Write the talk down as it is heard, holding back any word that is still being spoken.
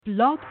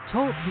Blog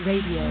Talk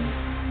Radio.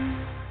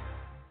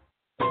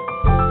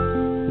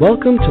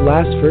 Welcome to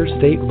Last First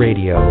Date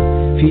Radio,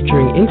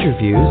 featuring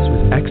interviews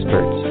with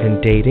experts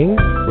in dating,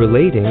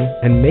 relating,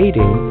 and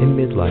mating in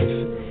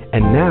midlife.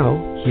 And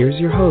now, here's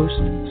your host,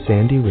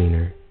 Sandy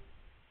Weiner.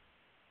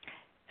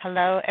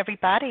 Hello,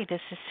 everybody.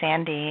 This is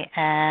Sandy,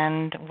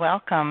 and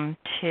welcome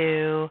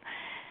to,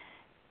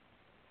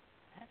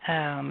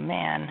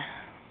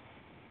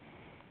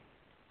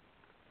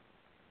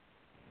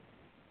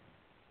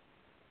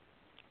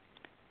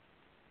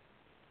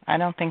 I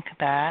don't think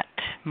that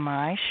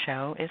my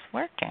show is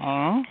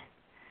working.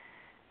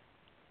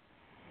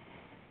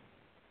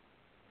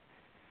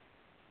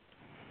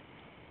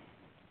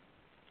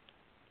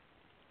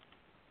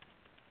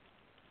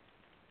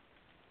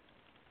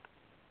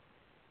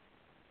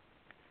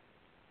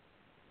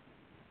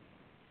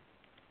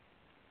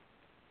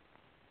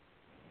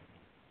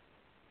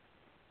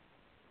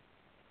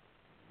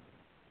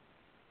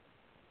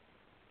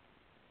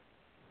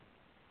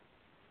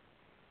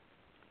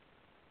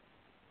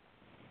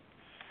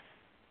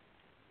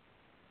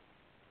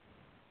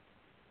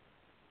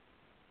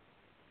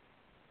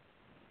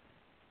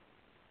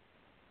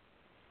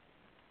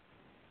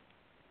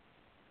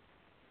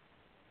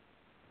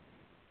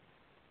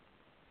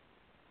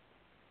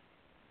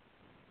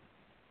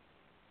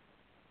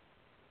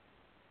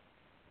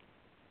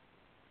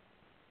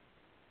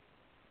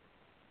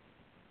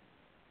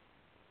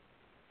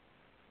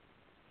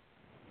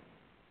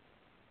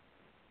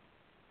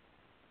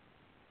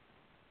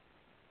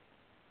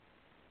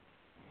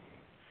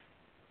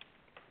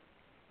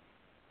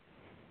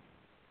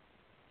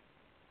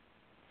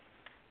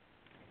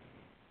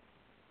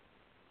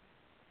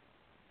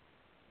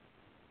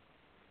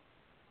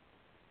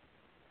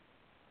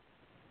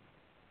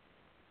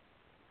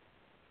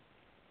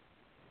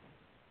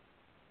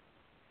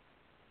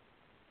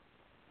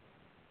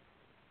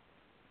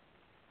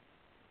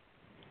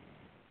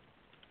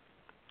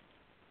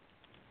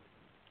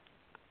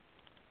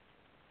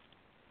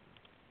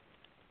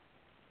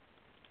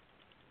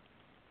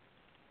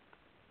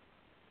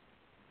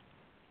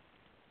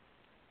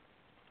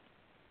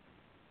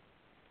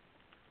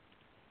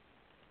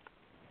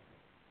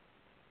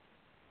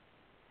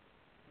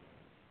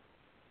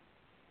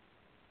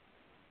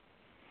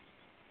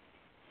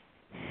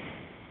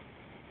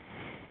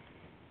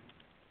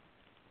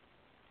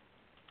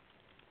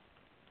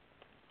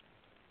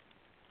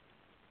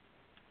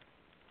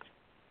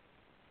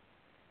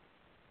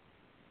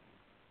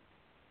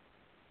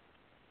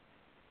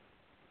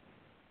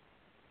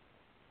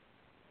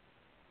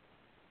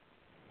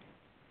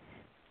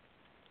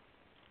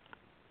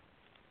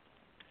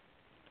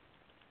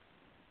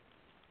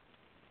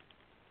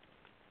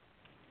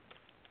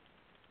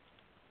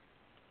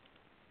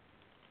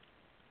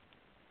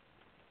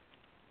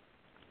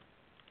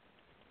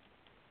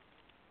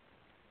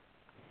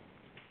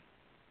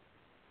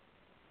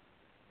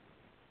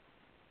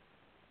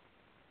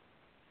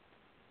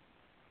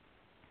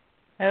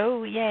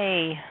 Oh,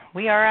 yay.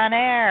 We are on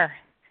air.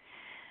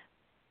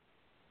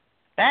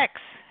 Bex.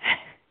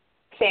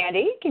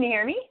 Sandy, can you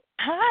hear me?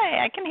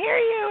 Hi, I can hear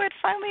you. It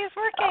finally is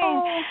working.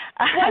 Oh,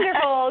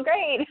 wonderful.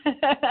 Great.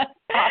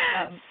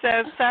 Awesome.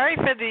 So sorry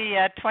for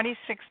the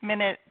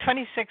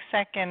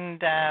 26-second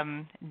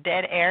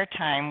dead air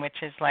time,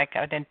 which is like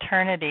an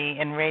eternity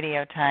in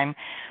radio time.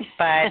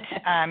 But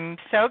I'm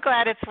so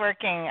glad it's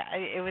working.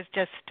 It was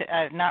just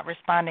not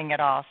responding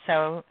at all.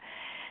 So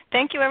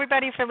thank you,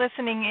 everybody, for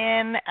listening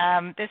in.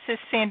 This is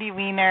Sandy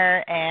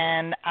Weiner,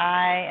 and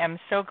I am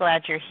so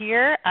glad you're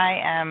here. I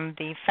am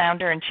the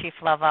founder and chief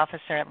love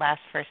officer at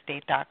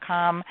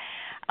lastfirstdate.com.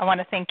 I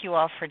want to thank you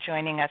all for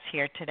joining us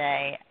here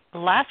today.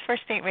 Last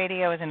First Date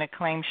Radio is an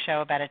acclaimed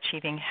show about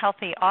achieving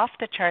healthy,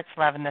 off-the-charts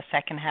love in the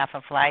second half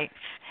of life.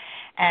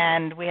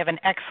 And we have an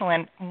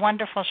excellent,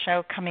 wonderful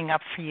show coming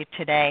up for you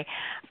today.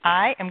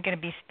 I am going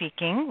to be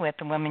speaking with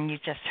the woman you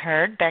just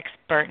heard, Bex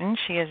Burton.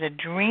 She is a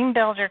dream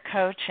builder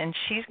coach, and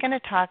she's going to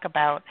talk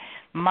about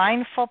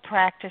mindful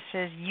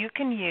practices you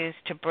can use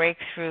to break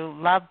through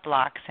love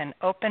blocks and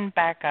open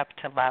back up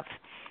to love.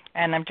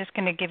 And I'm just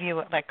going to give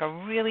you like a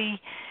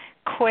really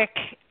quick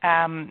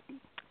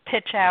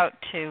pitch out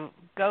to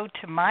go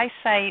to my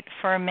site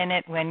for a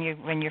minute when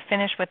you're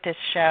finished with this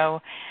show,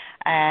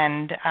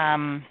 and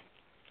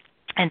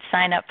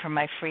sign up for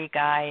my free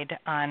guide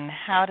on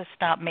how to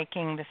stop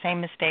making the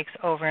same mistakes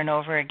over and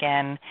over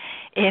again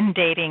in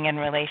dating and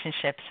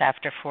relationships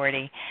after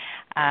 40.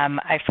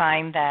 I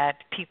find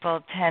that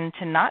people tend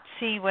to not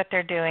see what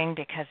they're doing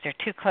because they're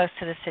too close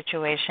to the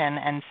situation.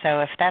 And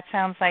so if that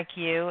sounds like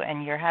you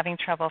and you're having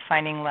trouble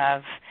finding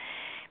love,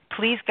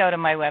 please go to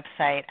my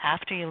website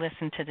after you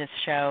listen to this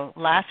show,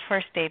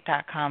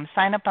 lastfirstdate.com.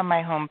 Sign up on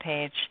my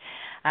homepage.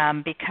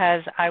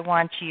 because I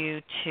want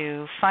you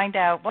to find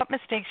out what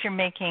mistakes you're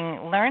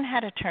making, learn how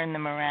to turn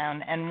them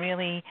around, and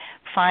really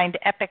find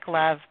epic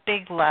love,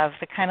 big love,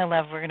 the kind of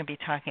love we're going to be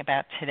talking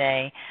about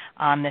today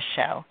on the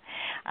show.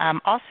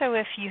 Also,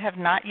 if you have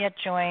not yet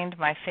joined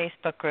my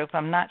Facebook group,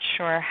 I'm not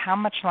sure how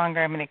much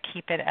longer I'm going to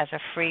keep it as a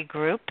free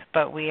group,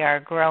 but we are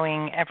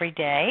growing every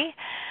day.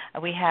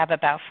 We have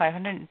about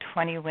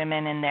 520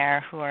 women in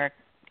there who are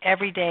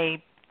every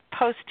day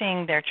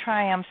posting their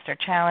triumphs, their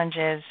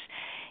challenges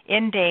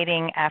in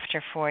dating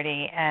after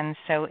 40. And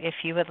so if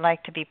you would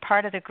like to be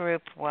part of the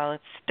group, well,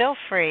 it's still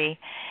free.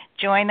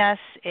 Join us.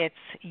 It's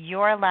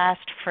Your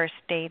Last First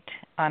Date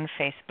on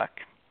Facebook.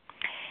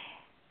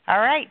 All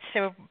right,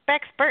 so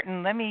Bex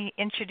Burton, let me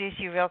introduce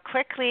you real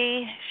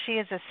quickly. She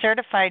is a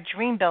certified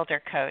dream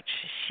builder coach.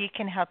 She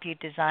can help you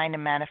design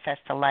and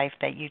manifest a life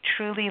that you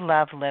truly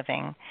love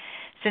living.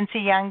 Since a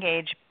young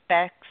age,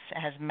 Bex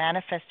has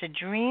manifested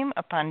dream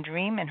upon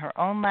dream in her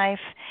own life,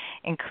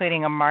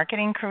 including a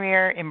marketing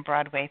career in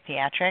Broadway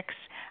theatrics,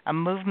 a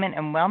movement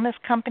and wellness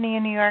company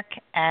in New York,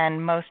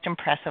 and most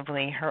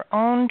impressively, her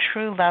own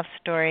true love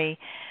story,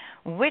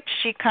 which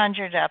she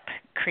conjured up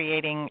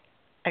creating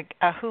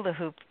a hula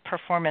hoop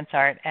performance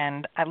art.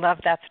 And I love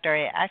that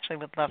story. I actually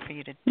would love for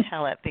you to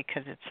tell it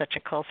because it's such a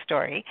cool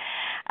story.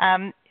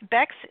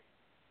 Bex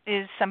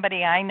is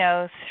somebody I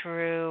know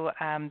through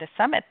the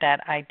summit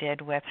that I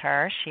did with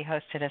her. She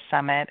hosted a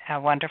summit, a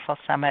wonderful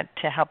summit,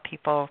 to help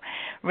people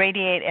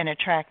radiate and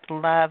attract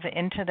love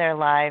into their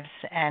lives.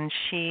 And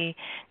she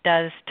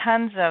does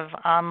tons of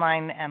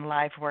online and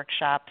live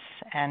workshops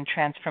and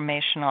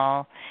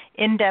transformational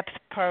in-depth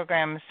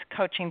programs,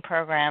 coaching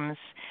programs,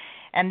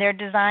 and they're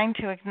designed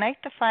to ignite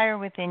the fire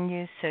within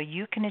you so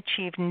you can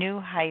achieve new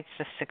heights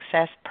of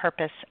success,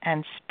 purpose,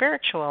 and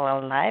spiritual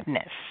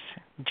aliveness.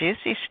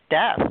 Juicy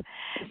stuff.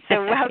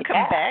 So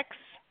welcome, Bex.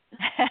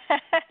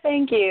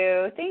 Thank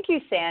you. Thank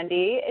you,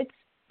 Sandy. It's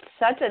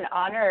such an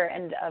honor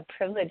and a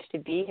privilege to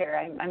be here.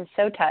 I'm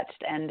so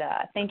touched, and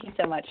thank you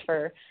so much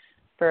for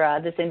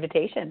this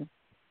invitation.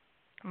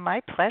 My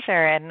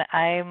pleasure, and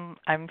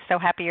I'm so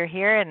happy you're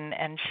here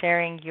and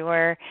sharing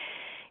your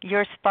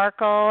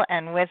sparkle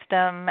and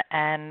wisdom,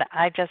 and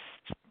I just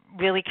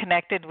really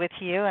connected with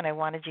you, and I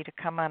wanted you to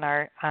come on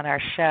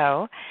our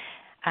show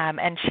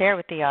and share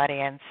with the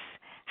audience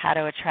how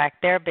to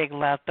attract their big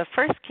love. But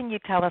first, can you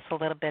tell us a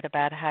little bit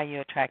about how you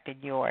attracted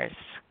yours?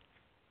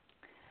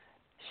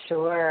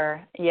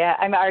 Sure. Yeah,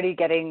 I'm already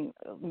getting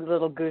a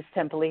little goose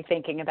temple-y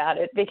thinking about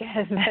it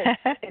because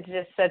it's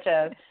just such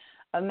a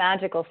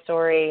magical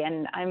story,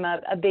 and I'm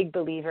a big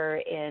believer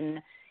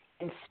in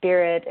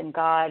spirit and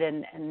God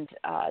and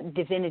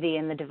divinity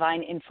and the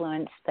divine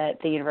influence that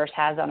the universe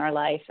has on our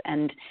life.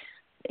 And,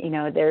 you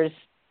know, there's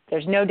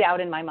no doubt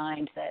in my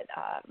mind that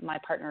my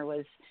partner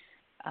was,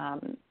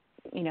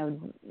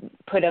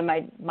 put on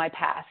my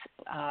path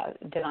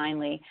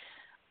divinely.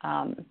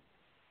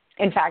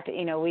 In fact,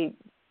 you know, we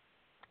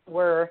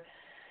were,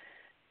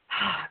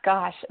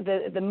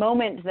 the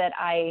moment that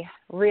I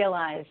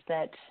realized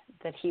that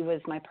he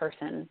was my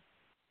person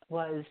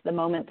was the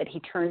moment that he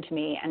turned to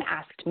me and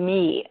asked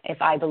me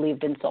if I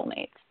believed in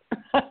soulmates.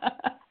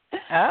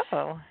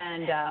 Oh.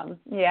 And,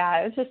 it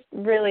was just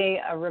really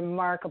a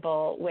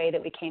remarkable way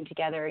that we came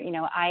together. You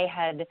know, I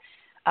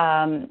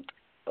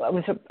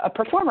was a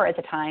performer at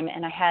the time,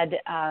 and I had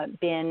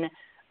been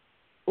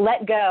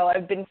let go.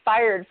 I'd been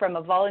fired from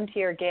a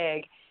volunteer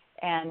gig,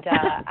 and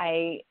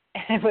I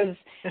was...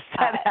 Does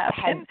that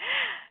happen?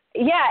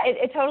 Yeah,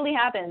 it totally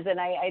happens. And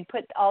I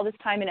put all this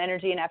time and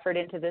energy and effort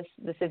into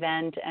this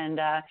event, and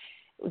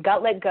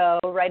got let go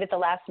right at the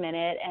last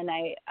minute. And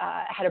I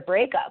had a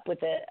breakup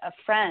with a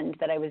friend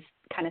that I was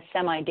kind of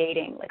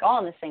semi-dating, like all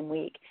in the same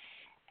week.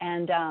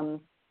 And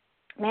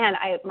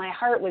my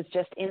heart was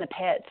just in the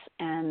pits.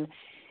 And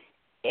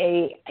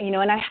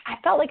and I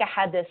felt like I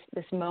had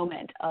this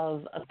moment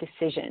of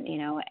decision, you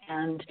know,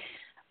 and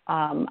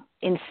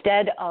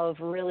instead of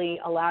really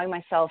allowing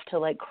myself to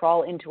like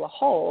crawl into a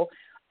hole,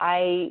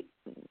 I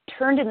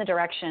turned in the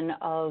direction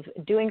of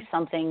doing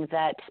something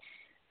that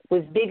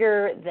was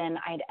bigger than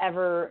I'd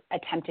ever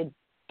attempted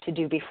to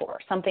do before,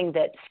 something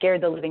that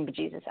scared the living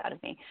bejesus out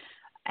of me.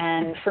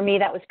 And for me,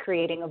 that was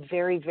creating a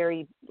very,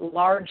 very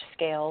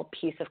large-scale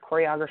piece of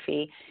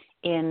choreography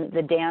in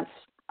the dance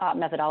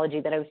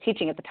methodology that I was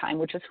teaching at the time,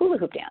 which was hula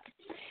hoop dance.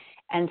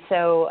 And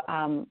so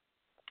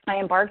I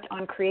embarked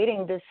on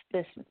creating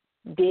this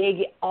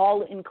big,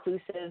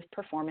 all-inclusive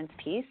performance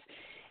piece.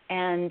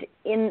 And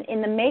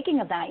in the making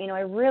of that, you know,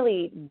 I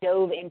really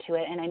dove into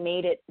it, and I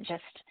made it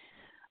just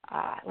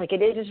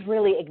it just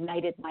really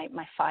ignited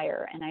my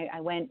fire, and I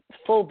went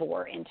full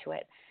bore into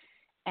it.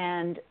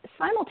 And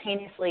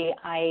simultaneously,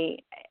 I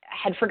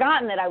had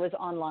forgotten that I was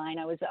online.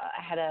 I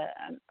had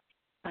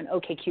an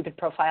OkCupid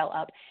profile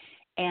up,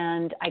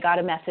 and I got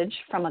a message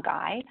from a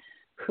guy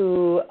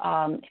who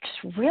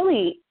just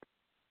really,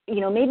 you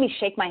know, made me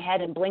shake my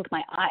head and blink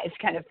my eyes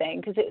kind of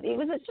thing, because it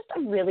was just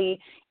a really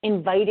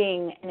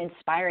inviting and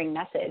inspiring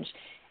message,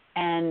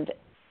 and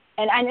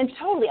it's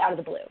totally out of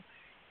the blue,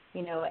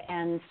 you know.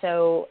 And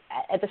so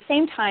at the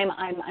same time,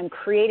 I'm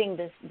creating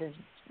this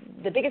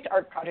the biggest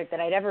art project that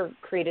I'd ever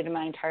created in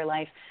my entire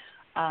life.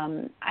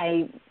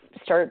 I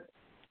start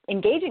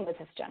engaging with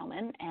this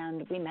gentleman,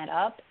 and we met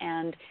up,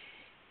 and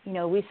we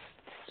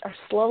are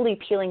slowly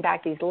peeling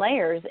back these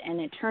layers, and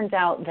it turns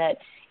out that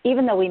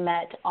even though we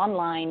met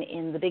online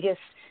in the biggest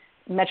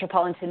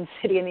metropolitan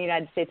city in the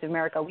United States of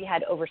America, we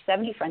had over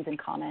 70 friends in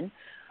common.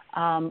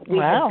 We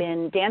Wow. had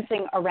been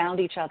dancing around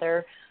each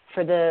other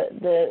for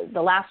the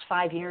last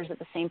 5 years at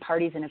the same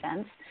parties and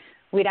events.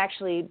 We'd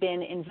actually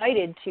been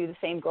invited to the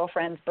same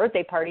girlfriend's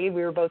birthday party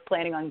we were both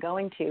planning on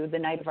going to the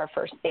night of our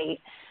first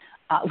date.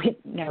 We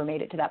never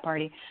made it to that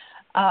party.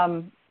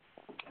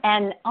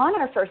 And on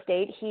our first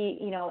date, he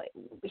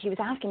was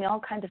asking me all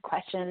kinds of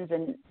questions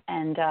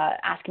and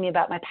asking me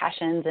about my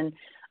passions. And,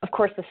 of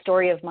course, the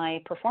story of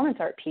my performance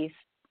art piece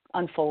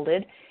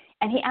unfolded.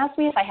 And he asked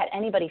me if I had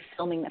anybody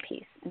filming the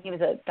piece. And he was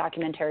a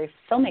documentary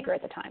filmmaker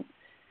at the time.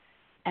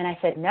 And I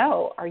said,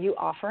 no, are you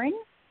offering?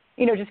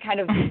 Just kind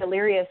of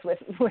delirious with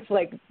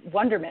like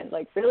wonderment.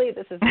 Like, really,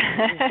 this is,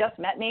 you just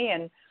met me,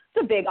 and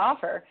it's a big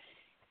offer.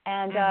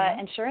 And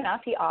and sure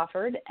enough, he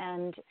offered.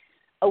 And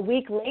a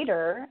week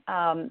later,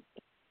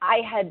 I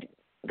had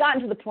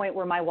gotten to the point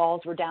where my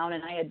walls were down,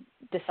 and I had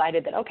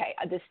decided that, okay,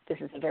 this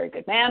is a very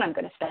good man. I'm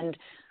going to spend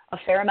a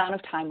fair amount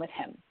of time with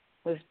him,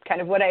 was kind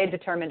of what I had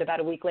determined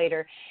about a week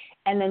later.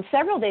 And then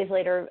several days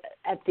later,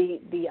 at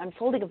the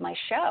unfolding of my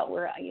show,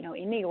 we're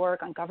in New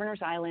York on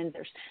Governor's Island.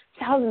 There's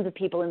thousands of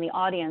people in the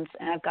audience,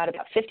 and I've got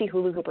about 50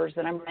 hula hoopers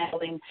that I'm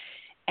rattling.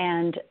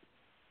 And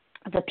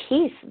the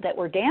piece that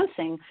we're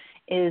dancing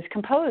is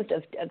composed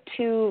of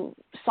 2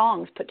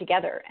 songs put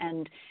together.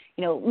 And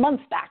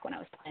months back when I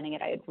was planning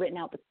it, I had written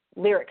out the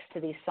lyrics to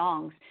these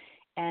songs,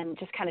 and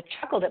just kind of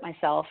chuckled at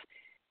myself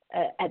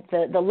at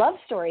the love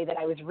story that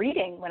I was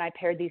reading when I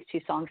paired these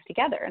 2 songs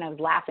together. And I was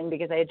laughing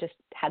because I had just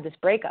had this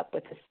breakup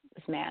with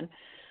this man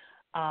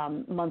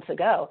months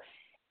ago.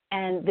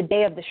 And the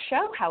day of the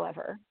show,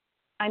 however,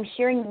 I'm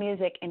hearing the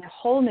music in a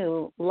whole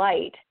new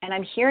light, and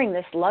I'm hearing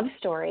this love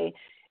story,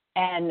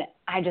 and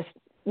I just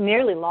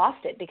nearly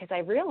lost it because I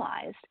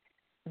realized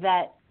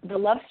that the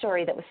love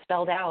story that was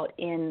spelled out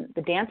in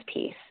the dance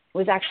piece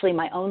was actually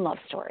my own love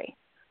story.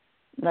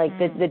 Like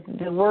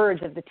the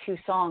words of the 2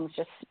 songs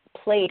just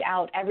played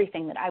out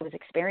everything that I was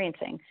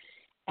experiencing.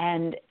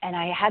 And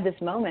I had this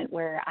moment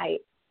where I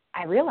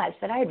realized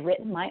that I had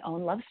written my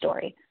own love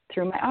story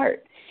through my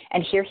art.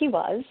 And here he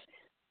was,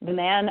 the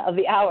man of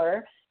the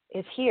hour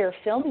is here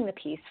filming the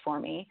piece for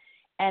me.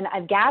 And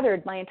I've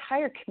gathered my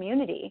entire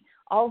community,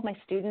 all of my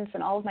students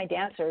and all of my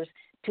dancers,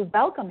 to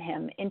welcome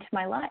him into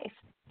my life,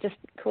 just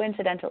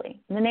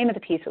coincidentally. And the name of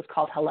the piece was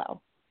called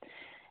Hello.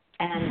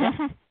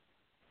 And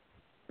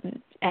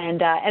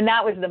and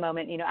that was the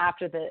moment,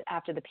 after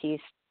the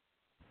piece,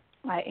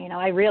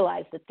 I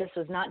realized that this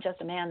was not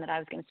just a man that I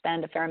was going to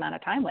spend a fair amount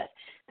of time with.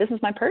 This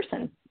was my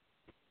person.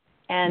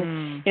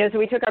 And so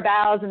we took our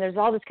bows, and there's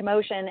all this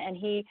commotion, and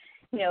he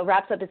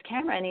wraps up his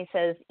camera, and he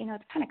says,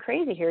 it's kind of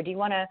crazy here. Do you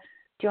want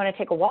to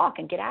take a walk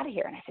and get out of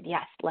here? And I said,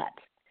 yes, let's.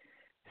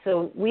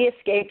 So we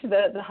escaped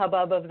the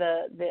hubbub of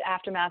the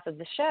aftermath of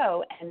the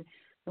show, and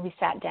we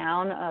sat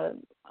down a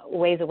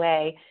ways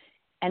away.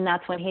 And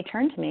that's when he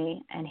turned to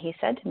me and he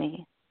said to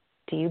me,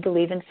 do you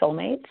believe in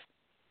soulmates?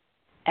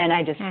 And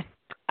I just,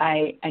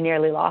 I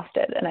nearly lost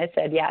it. And I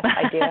said, yes,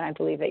 I do. And I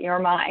believe that you're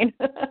mine.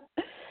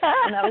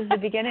 And that was the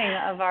beginning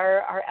of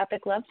our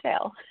epic love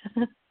tale.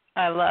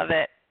 I love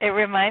it. It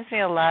reminds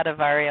me a lot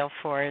of Ariel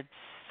Ford's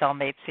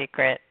Soulmate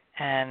Secret,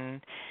 and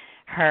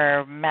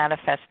her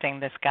manifesting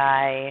this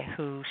guy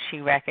who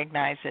she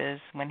recognizes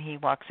when he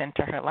walks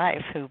into her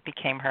life, who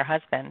became her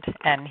husband,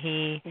 and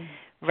he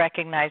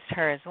recognized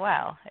her as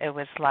well. It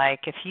was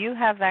like, if you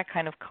have that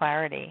kind of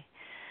clarity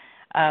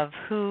of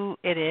who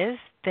it is,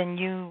 then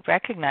you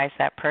recognize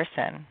that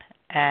person.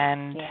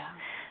 And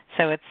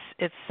so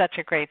it's such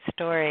a great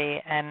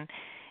story. And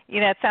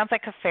it sounds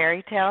like a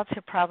fairy tale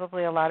to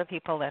probably a lot of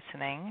people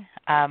listening.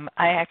 I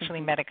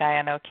actually met a guy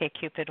on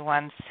OkCupid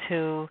once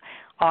who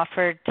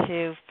offered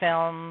to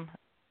film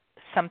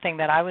something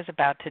that I was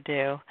about to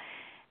do,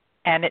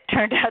 and it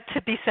turned out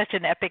to be such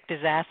an epic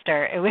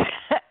disaster. It was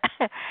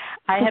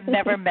I had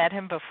never met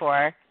him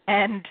before,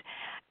 and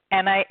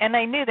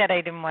I knew that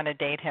I didn't want to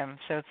date him.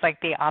 So it's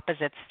like the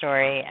opposite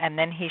story. And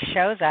then he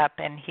shows up,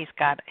 and he's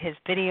got his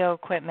video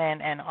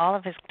equipment and all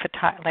of his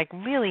like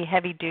really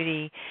heavy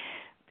duty,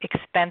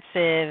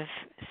 expensive,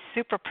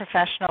 super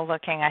professional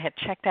looking. I had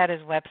checked out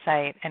his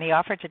website, and he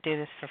offered to do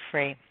this for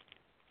free.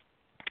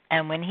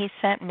 And when he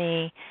sent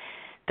me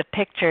the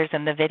pictures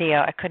and the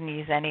video, I couldn't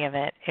use any of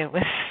it. He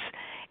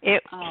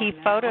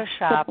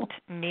photoshopped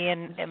me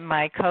and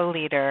my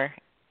co-leader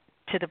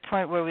to the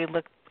point where we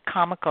looked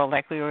comical,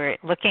 like we were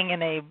looking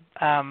in a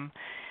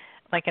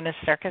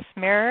circus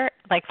mirror,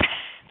 like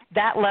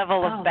that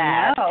level of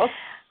bad. No.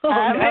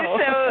 No.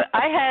 So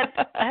I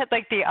had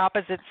like the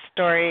opposite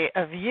story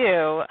of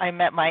you. I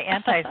met my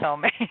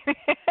anti-soulmate.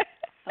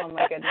 Oh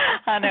my goodness.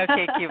 On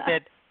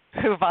OkCupid,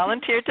 who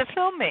volunteered to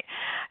film me.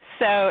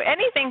 So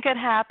anything could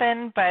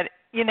happen, but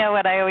you know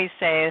what I always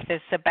say, if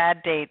it's a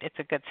bad date, it's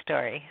a good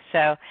story.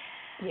 So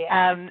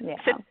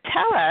So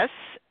tell us,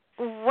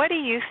 what do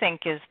you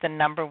think is the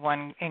number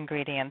one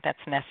ingredient that's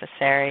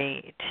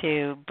necessary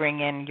to bring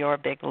in your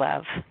big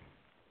love?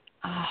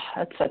 Oh,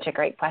 that's such a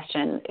great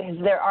question.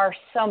 There are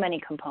so many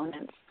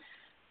components.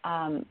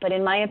 But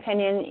in my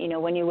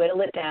opinion, when you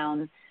whittle it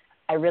down,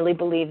 I really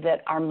believe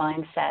that our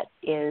mindset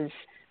is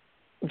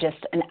just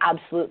an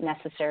absolute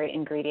necessary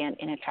ingredient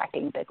in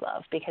attracting big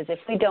love. Because if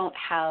we don't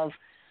have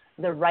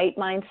the right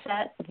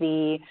mindset,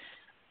 the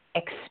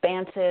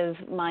expansive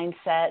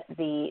mindset,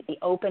 the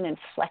open and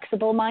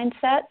flexible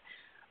mindset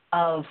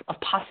of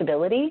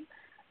possibility,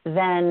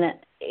 then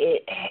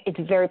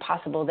it's very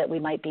possible that we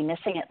might be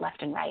missing it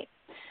left and right.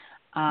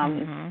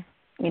 And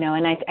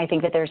I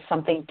think that there's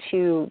something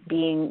to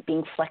being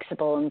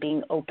flexible and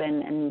being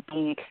open and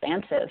being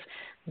expansive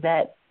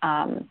that,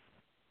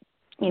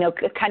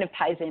 kind of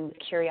ties in with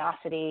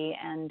curiosity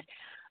and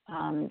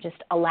just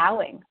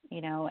allowing,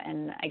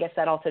 and I guess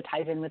that also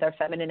ties in with our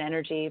feminine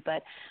energy.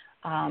 But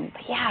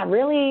yeah,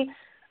 really,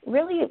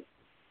 really,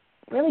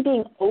 really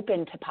being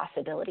open to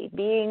possibility,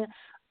 being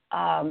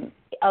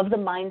of the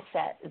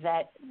mindset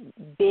that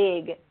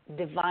big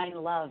divine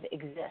love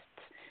exists,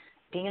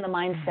 being in the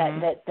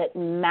mindset that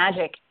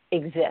magic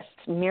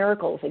exists,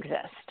 miracles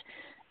exist.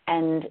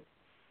 And,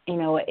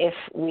 if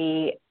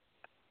we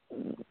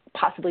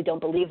possibly don't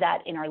believe that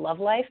in our love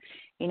life,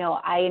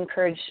 I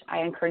encourage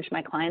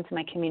my clients and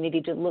my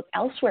community to look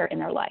elsewhere in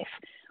their life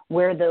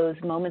where those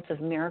moments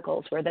of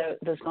miracles, where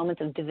those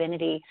moments of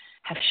divinity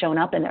have shown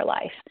up in their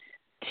life,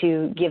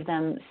 to give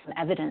them some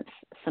evidence,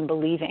 some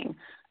believing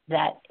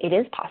that it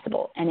is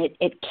possible and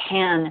it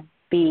can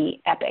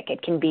be epic.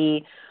 It can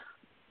be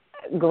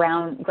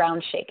ground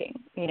shaking.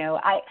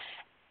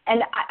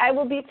 I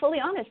will be fully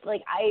honest.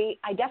 Like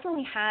I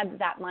definitely had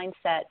that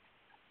mindset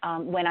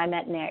when I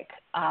met Nick,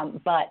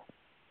 but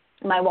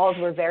my walls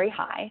were very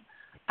high.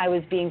 I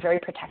was being very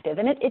protective,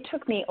 and it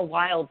took me a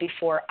while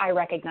before I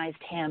recognized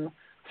him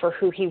for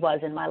who he was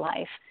in my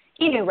life.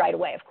 He knew right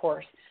away, of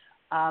course,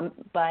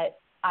 but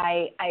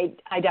I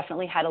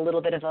definitely had a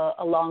little bit of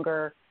a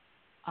longer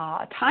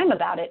time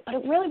about it, but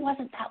it really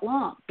wasn't that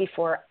long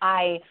before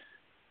I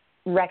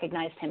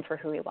recognized him for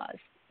who he was.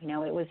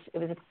 It was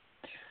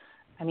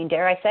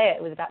dare I say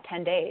it was about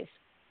 10 days.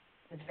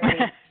 It was very,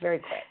 very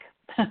quick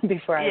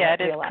before I realized.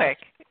 Yeah, it is quick.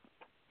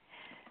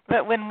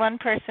 But when one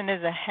person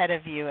is ahead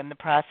of you in the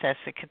process,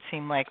 it could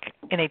seem like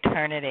an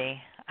eternity.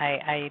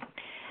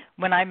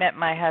 When I met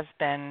my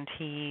husband,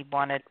 he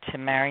wanted to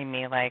marry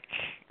me like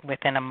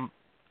within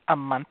a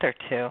month or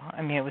two.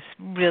 I mean, it was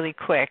really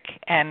quick,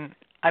 and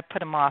I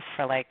put him off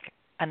for like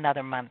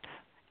another month.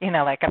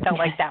 I felt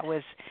like that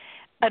was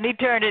an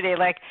eternity.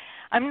 Like,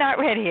 I'm not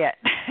ready yet.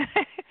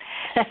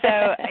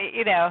 So,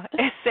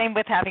 same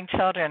with having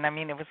children. I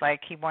mean, it was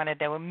like he wanted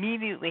to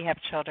immediately have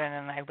children,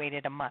 and I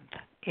waited a month,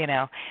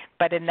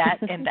 But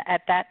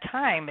at that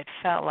time, it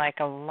felt like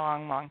a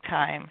long, long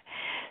time.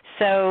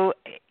 So,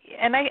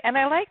 and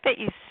I like that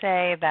you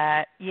say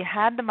that you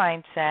had the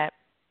mindset,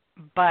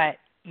 but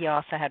you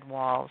also had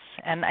walls.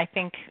 And I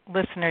think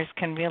listeners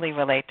can really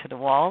relate to the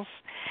walls.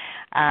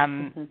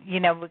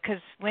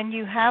 Because when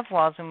you have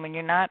walls and when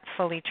you're not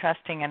fully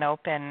trusting and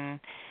open,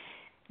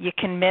 you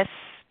can miss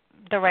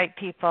the right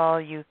people.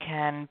 You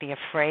can be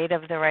afraid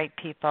of the right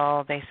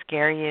people. They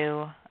scare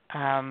you.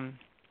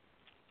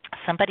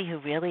 Somebody who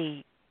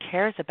really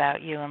cares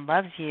about you and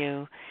loves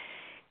you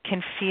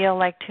can feel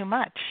like too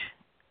much.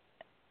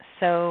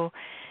 So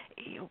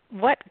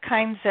what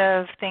kinds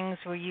of things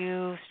were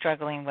you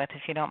struggling with,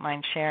 if you don't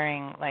mind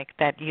sharing, like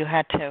that you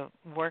had to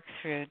work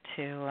through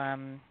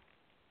to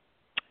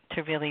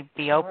really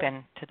be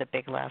open to the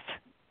big love?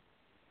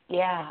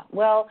 Yeah.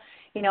 Well,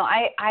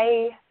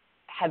 I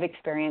have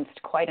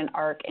experienced quite an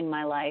arc in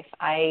my life.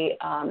 I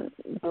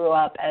grew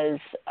up as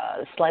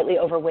a slightly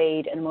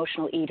overweight, an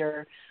emotional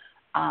eater,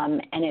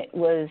 and it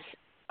was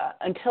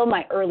until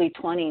my early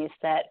 20s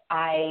that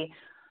I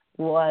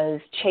was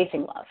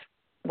chasing love.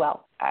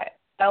 Well,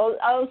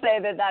 I'll say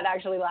that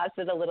actually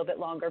lasted a little bit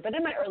longer, but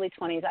in my early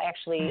 20s, I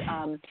actually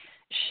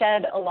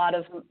shed a lot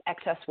of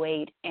excess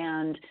weight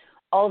and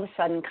all of a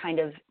sudden kind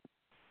of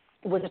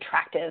was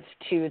attractive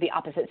to the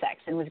opposite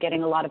sex and was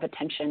getting a lot of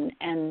attention.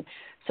 And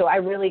so I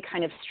really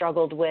kind of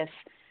struggled with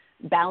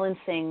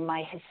balancing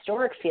my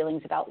historic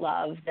feelings about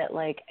love, that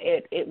like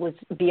it was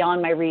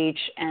beyond my reach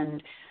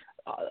and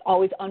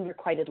always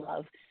unrequited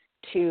love,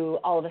 to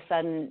all of a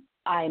sudden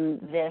I'm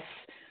this,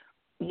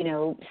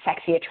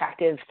 sexy,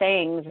 attractive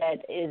thing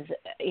that is,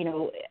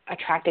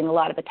 attracting a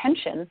lot of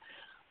attention.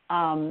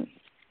 And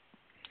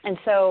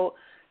so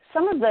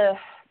some of the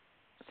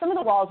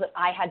walls that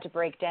I had to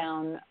break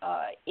down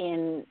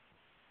in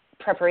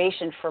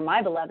preparation for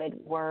my beloved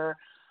were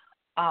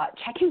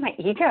checking my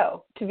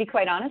ego, to be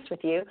quite honest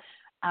with you.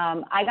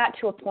 I got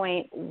to a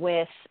point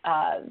with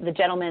the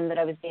gentleman that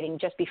I was dating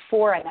just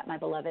before I met my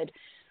beloved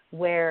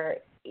where,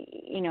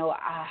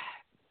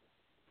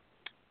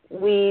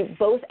 we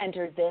both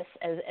entered this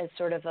as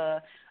sort of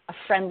a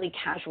friendly,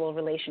 casual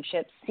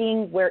relationship,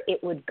 seeing where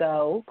it would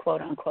go, quote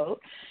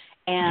unquote.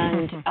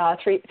 And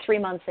 3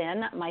 months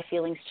in, my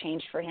feelings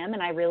changed for him,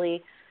 and I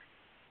really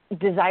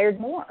desired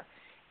more.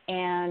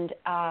 And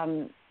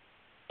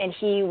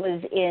he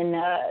was in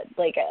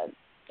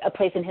a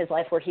place in his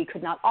life where he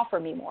could not offer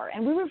me more.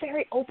 And we were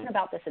very open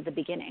about this at the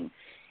beginning.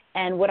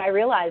 And what I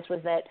realized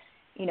was that,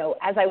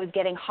 as I was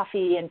getting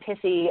huffy and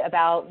pissy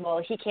about,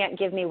 well, he can't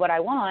give me what I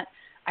want,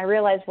 I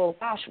realized, well,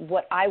 gosh,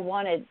 what I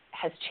wanted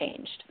has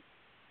changed.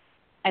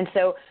 And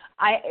so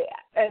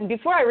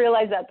before I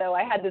realized that, though,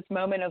 I had this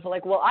moment of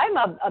like, well, I'm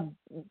a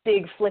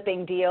big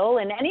flipping deal,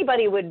 and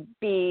anybody would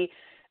be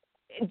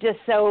just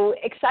so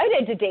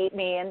excited to date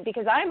me, and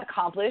because I'm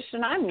accomplished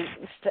and I'm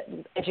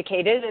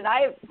educated and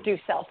I do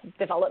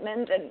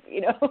self-development and,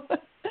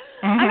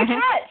 I'm a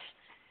catch.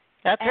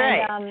 That's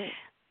right.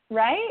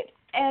 Right?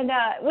 And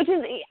which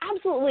is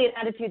absolutely an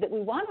attitude that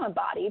we want to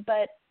embody,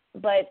 but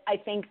I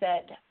think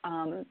that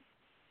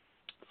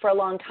for a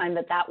long time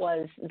that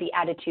was the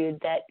attitude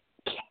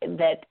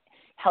that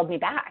held me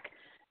back,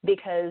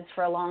 because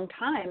for a long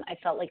time I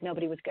felt like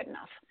nobody was good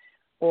enough.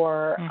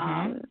 Or,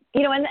 and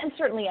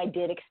certainly I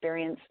did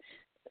experience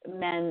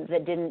men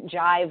that didn't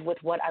jive with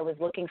what I was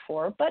looking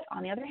for. But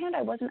on the other hand,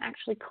 I wasn't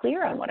actually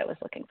clear on what I was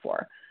looking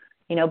for,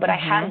 but I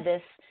had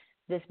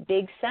this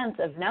big sense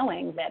of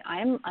knowing that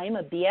I'm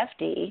a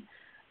BFD,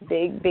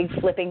 big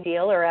flipping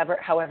deal, or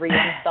however you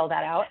want to spell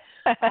that out.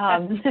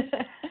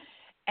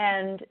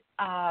 And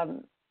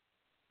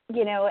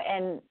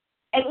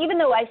even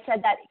though I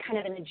said that kind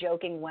of in a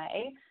joking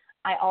way,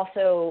 I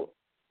also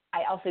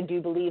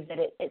do believe that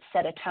it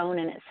set a tone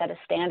and it set a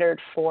standard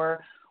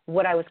for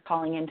what I was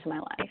calling into my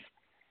life.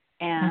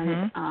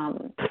 And,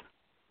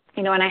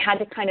 and I had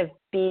to kind of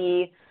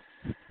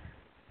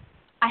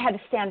I had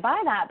to stand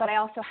by that, but I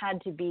also had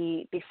to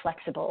be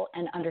flexible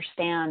and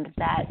understand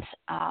that,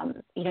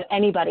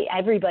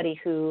 everybody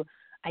who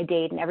I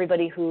date and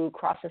everybody who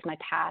crosses my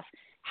path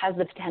has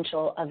the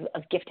potential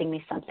of gifting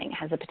me something,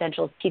 has the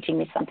potential of teaching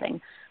me something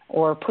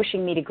or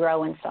pushing me to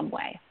grow in some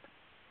way.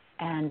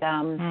 And,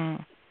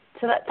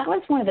 so that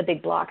was one of the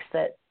big blocks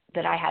that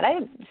I had. I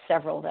had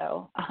several,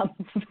 though, to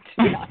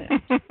be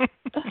honest.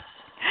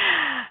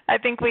 I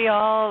think we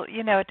all,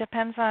 it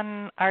depends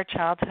on our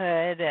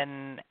childhood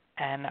and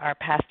our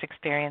past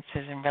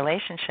experiences in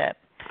relationship.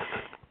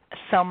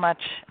 So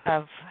much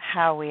of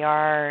how we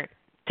are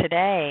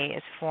today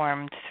is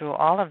formed through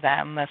all of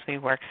that unless we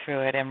work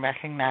through it and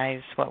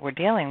recognize what we're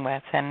dealing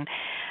with. And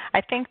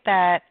I think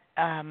that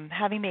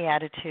having the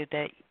attitude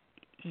that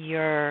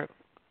you're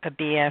a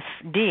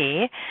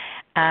BFD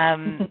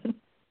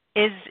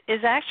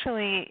is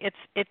actually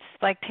it's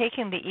like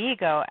taking the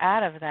ego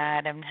out of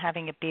that and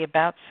having it be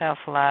about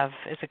self-love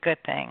is a good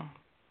thing.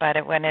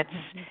 But when it's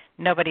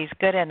nobody's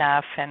good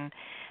enough, and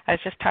I was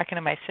just talking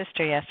to my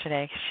sister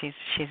yesterday, 'cause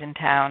she's in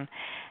town,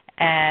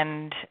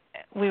 and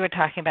we were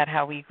talking about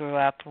how we grew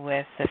up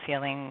with the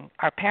feeling,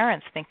 our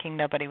parents thinking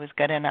nobody was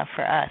good enough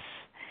for us.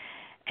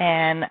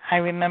 And I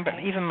remember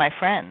even my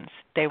friends,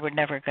 they were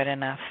never good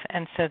enough.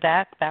 And so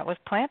that was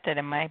planted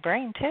in my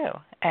brain too.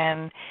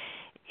 And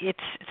it's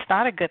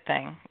not a good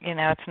thing.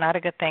 It's not a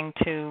good thing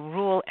to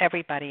rule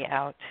everybody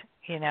out.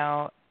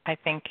 I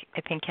think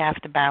you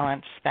have to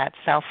balance that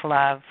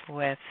self-love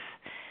with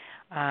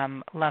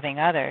loving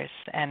others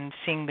and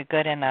seeing the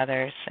good in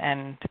others,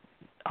 and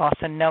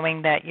also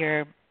knowing that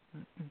your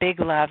big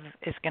love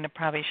is going to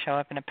probably show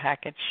up in a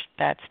package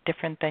that's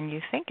different than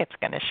you think it's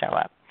going to show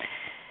up.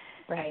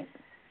 Right.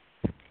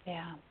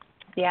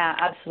 Yeah,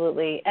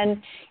 absolutely.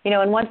 And,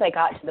 and once I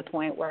got to the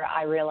point where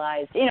I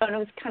realized, and it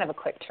was kind of a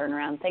quick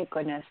turnaround, thank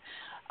goodness.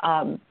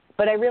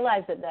 But I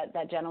realized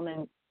that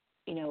gentleman,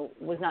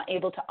 was not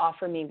able to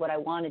offer me what I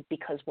wanted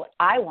because what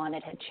I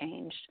wanted had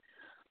changed.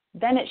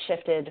 Then it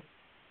shifted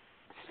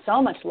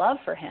so much love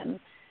for him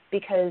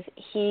because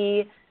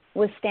he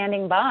was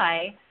standing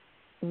by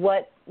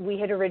what we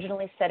had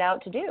originally set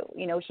out to do.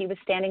 He was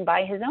standing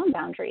by his own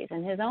boundaries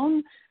and his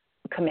own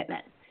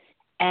commitment.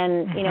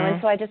 And,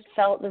 and so I just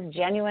felt this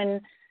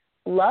genuine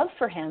love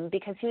for him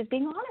because he was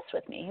being honest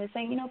with me. He was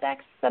saying,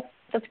 Bex,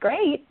 that's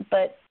great,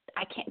 but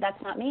I can't,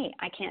 that's not me.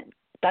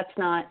 That's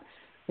not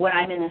what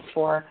I'm in this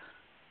for.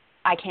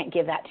 I can't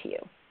give that to you.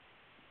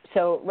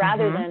 So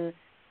rather than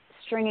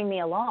stringing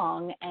me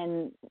along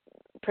and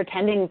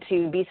pretending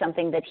to be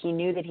something that he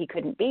knew that he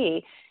couldn't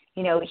be,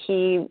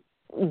 he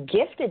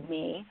gifted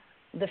me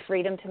the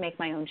freedom to make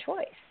my own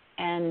choice.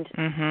 And,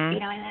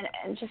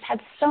 and just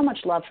had so much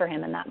love for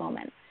him in that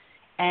moment.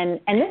 And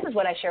this is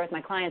what I share with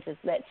my clients is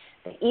that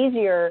the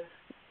easier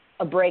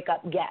a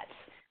breakup gets,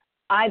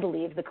 I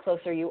believe the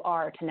closer you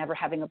are to never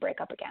having a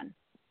breakup again.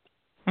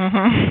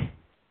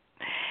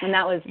 And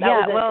that was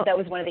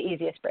one of the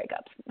easiest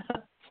breakups.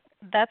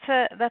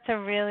 That's a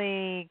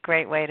really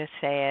great way to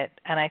say it,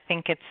 and I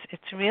think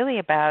it's really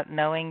about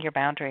knowing your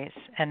boundaries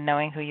and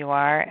knowing who you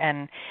are,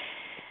 and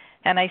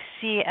I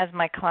see as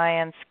my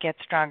clients get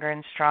stronger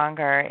and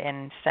stronger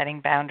in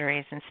setting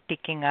boundaries and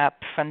speaking up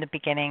from the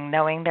beginning,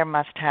 knowing their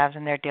must-haves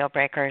and their deal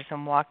breakers,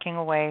 and walking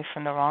away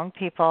from the wrong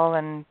people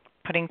and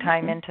putting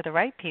time into the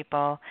right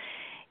people.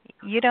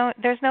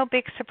 There's no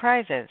big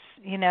surprises.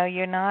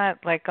 You're not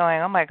like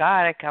going, oh my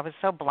God, I was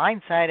so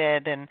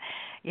blindsided, and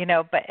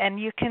and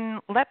you can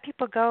let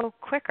people go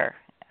quicker.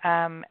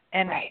 And,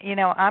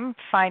 Right. I'm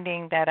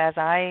finding that as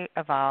I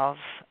evolve,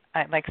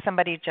 like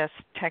somebody just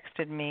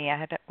texted me. I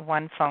had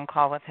one phone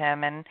call with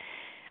him, and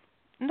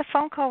the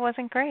phone call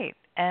wasn't great.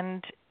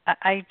 And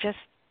I just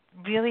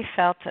really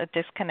felt a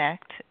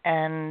disconnect.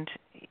 And,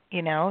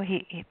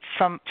 he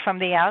from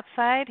the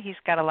outside, he's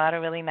got a lot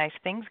of really nice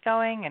things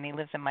going, and he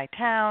lives in my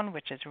town,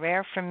 which is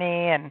rare for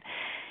me.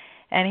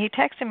 And he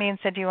texted me and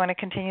said, "Do you want to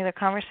continue the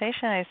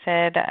conversation?" I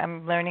said,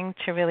 "I'm learning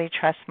to really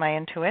trust my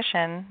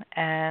intuition,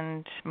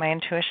 and my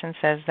intuition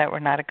says that we're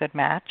not a good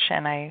match,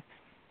 and I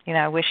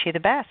wish you the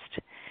best."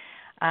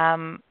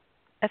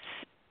 It's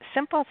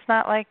simple. It's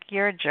not like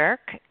you're a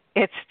jerk.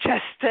 It's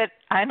just that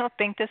I don't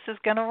think this is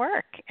going to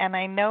work, and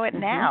I know it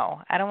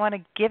now. I don't want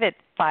to give it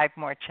 5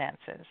 more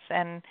chances.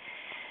 And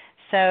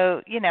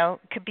so,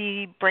 could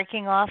be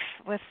breaking off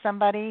with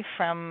somebody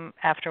from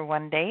after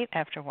one date,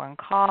 after one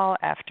call,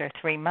 after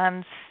 3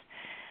 months,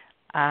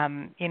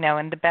 and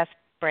the best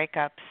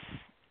breakups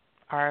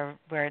are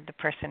where the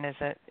person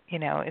is a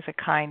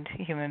kind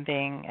human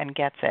being and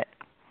gets it.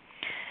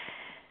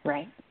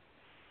 Right.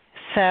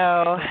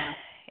 So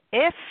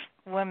if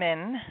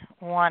women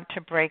want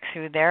to break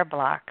through their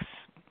blocks,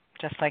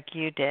 just like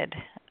you did,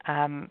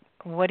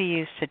 what do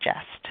you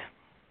suggest?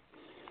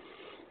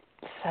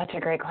 Such a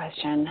great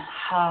question.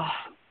 Well,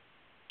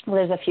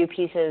 there's a few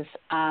pieces.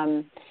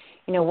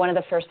 One of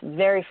the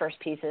very first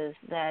pieces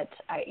that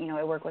I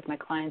work with my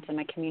clients and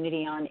my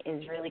community on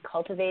is really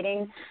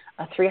cultivating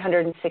a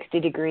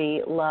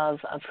 360-degree love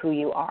of who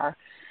you are.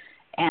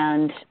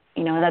 And,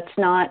 that's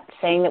not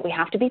saying that we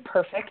have to be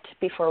perfect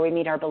before we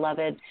meet our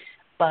beloved,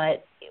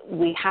 but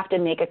we have to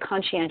make a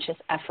conscientious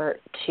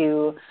effort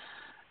to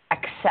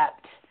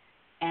accept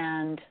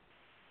and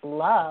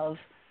love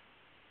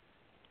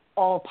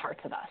all parts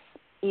of us,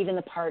 even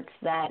the parts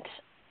that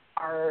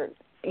are,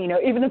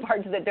 even the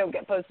parts that don't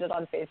get posted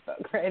on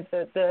Facebook, right?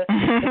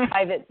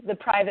 The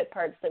private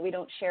parts that we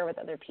don't share with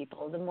other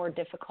people, the more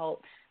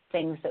difficult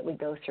things that we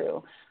go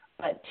through.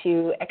 But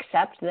to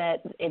accept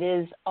that it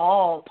is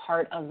all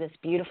part of this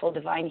beautiful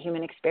divine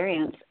human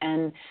experience,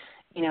 and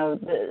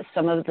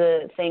some of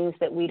the things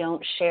that we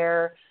don't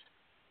share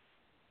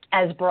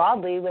as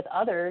broadly with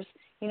others,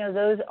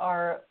 those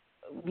are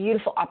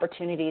beautiful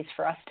opportunities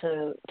for us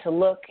to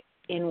look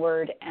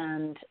inward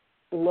and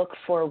look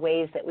for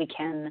ways that we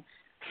can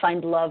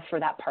find love for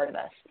that part of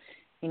us.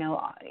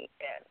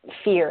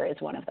 Fear is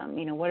one of them.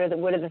 What are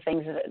the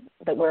things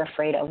that we're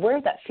afraid of? Where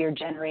is that fear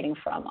generating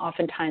from?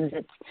 Oftentimes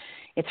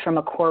it's from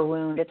a core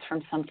wound. It's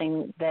from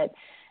something that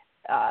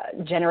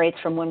generates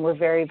from when we're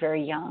very,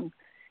 very young.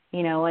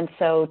 And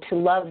so to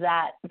love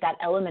that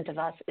element of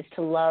us is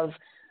to love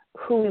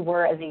who we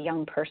were as a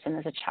young person,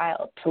 as a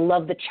child, to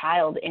love the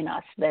child in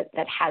us that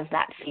has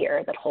that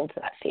fear, that holds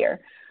that fear.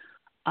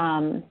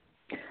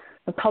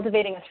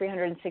 Cultivating a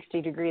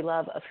 360-degree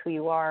love of who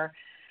you are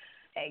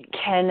it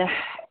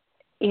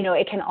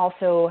can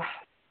also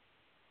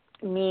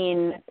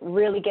mean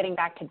really getting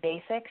back to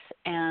basics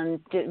and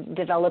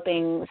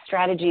developing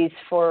strategies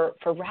for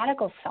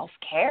radical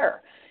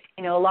self-care.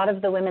 A lot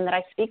of the women that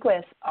I speak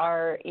with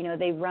are,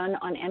 they run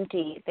on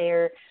empty.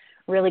 They're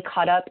really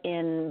caught up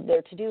in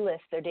their to-do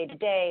list, their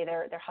day-to-day,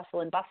 their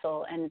hustle and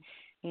bustle, and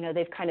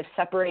they've kind of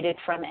separated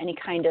from any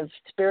kind of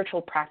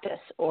spiritual practice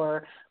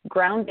or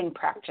grounding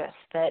practice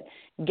that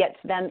gets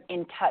them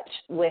in touch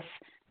with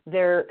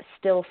their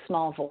still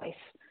small voice.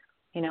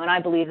 And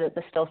I believe that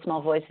the still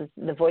small voice is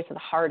the voice of the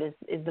heart,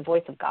 is the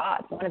voice of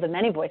God, one of the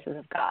many voices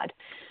of God.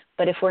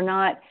 But if we're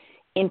not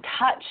in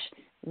touch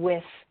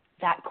with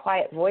that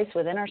quiet voice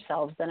within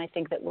ourselves, then I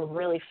think that we're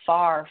really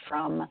far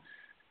from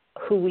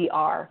who we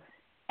are.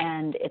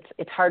 And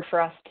it's hard for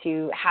us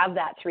to have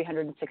that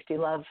 360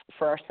 love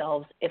for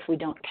ourselves if we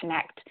don't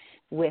connect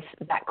with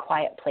that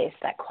quiet place,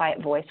 that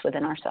quiet voice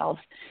within ourselves,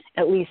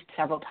 at least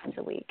several times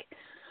a week.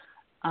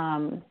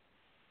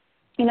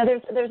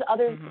 There's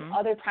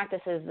other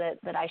practices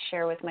that I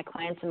share with my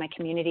clients and my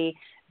community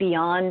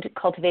beyond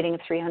cultivating a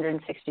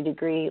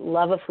 360-degree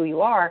love of who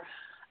you are.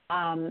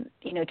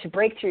 To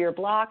break through your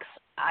blocks,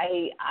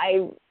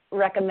 I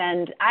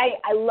recommend,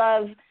 I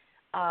love,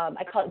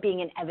 I call it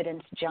being an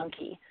evidence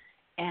junkie.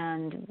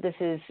 And this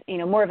is,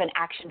 more of an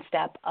action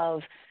step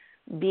of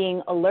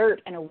being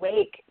alert and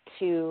awake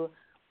to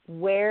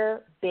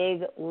where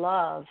big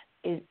love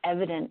is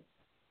evident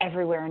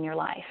everywhere in your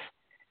life,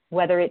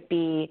 whether it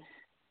be,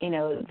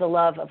 the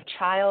love of a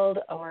child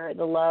or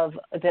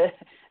the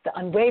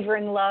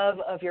unwavering love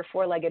of your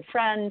four-legged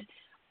friend,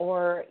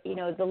 or,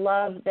 the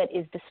love that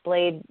is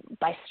displayed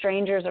by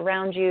strangers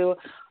around you.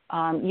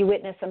 You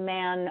witness a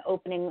man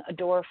opening a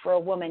door for a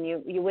woman.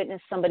 You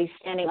witness somebody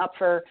standing up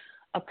for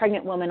a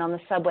pregnant woman on the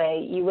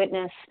subway. You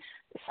witness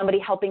somebody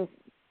helping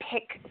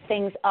pick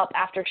things up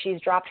after she's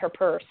dropped her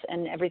purse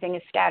and everything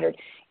is scattered.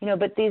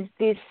 But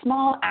these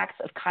small acts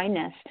of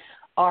kindness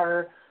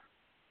are,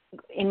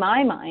 in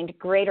my mind,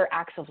 greater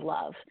acts of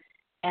love.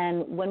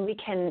 And when we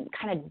can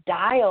kind of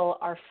dial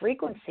our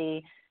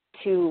frequency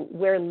to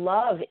where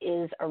love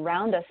is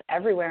around us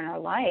everywhere in our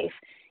life,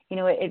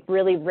 it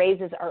really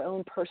raises our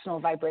own personal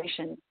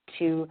vibration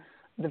to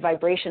the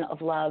vibration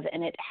of love,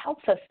 and it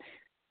helps us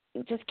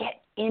just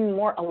get in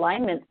more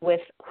alignment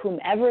with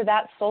whomever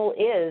that soul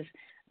is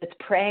that's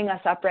praying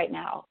us up right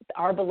now,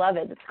 our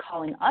beloved that's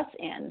calling us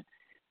in.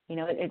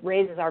 It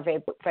raises our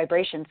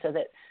vibration so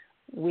that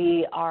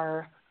we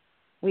are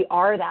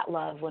that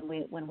love when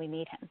we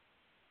need him.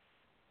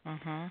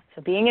 Mm-hmm.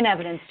 So being an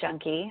evidence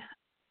junkie,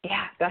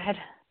 yeah, go ahead.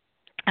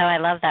 Oh, I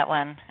love that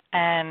one.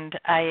 And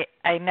I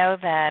know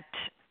that,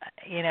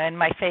 in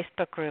my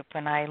Facebook group,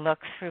 when I look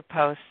through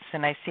posts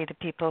and I see the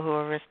people who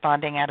are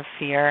responding out of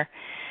fear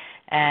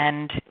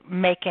and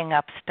making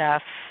up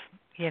stuff,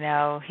 he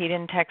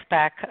didn't text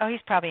back, oh,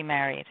 he's probably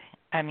married.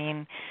 I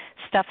mean,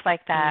 stuff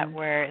like that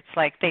where it's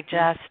like they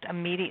just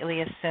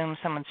immediately assume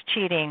someone's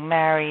cheating,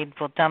 married,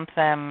 will dump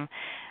them,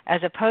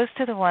 as opposed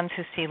to the ones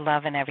who see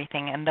love in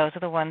everything. And those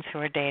are the ones who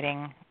are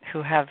dating,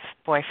 who have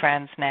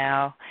boyfriends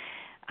now,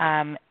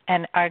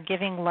 and are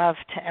giving love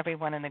to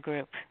everyone in the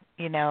group.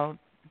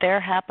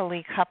 They're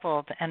happily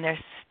coupled and they're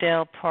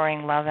still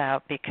pouring love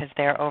out because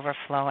they're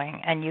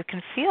overflowing. And you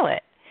can feel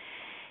it.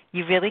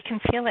 You really can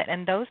feel it.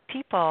 And those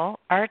people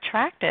are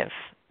attractive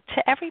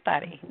to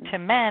everybody, to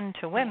men,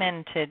 to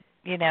women, to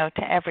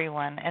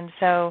everyone. And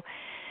so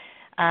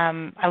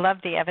I love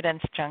the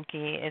evidence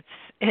junkie.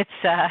 It's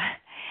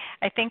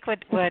I think what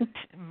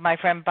my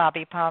friend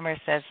Bobby Palmer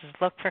says is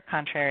look for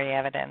contrary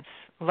evidence.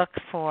 Look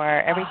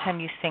for, every time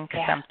you think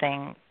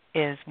something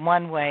is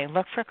one way,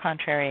 look for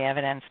contrary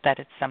evidence that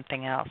it's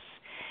something else.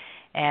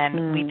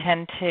 And we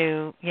tend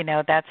to,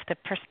 that's the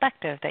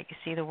perspective that you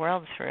see the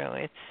world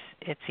through.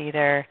 It's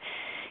either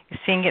you're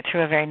seeing it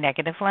through a very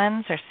negative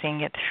lens or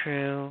seeing it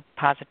through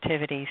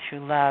positivity,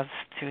 through love,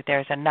 through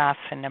there's enough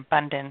and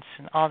abundance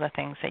and all the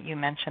things that you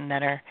mentioned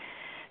that are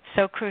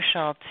so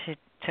crucial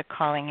to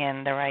calling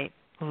in the right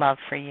love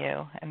for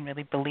you and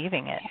really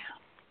believing it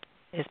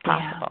is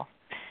possible.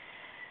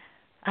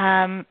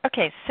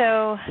 Okay,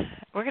 so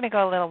we're going to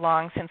go a little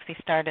long since we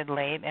started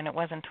late, and it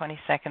wasn't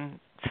 26 seconds,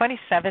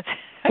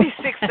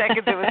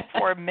 it was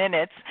 4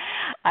 minutes.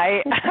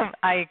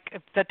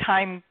 The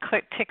time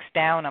ticks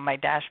down on my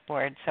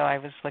dashboard, so I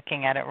was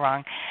looking at it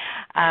wrong.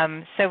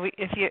 So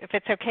if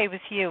it's okay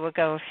with you, we'll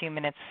go a few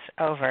minutes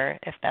over,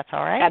 if that's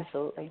all right?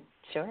 Absolutely.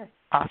 Sure.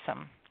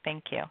 Awesome.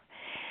 Thank you.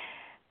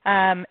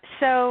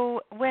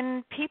 So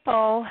when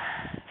people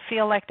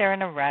feel like they're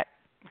in a rut,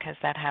 because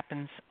that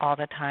happens all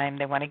the time,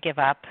 they want to give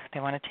up, they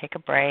want to take a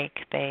break,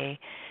 they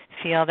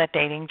feel that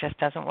dating just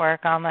doesn't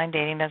work, online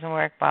dating doesn't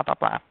work, blah, blah,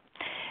 blah.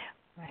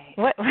 Right.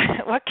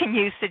 What can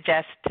you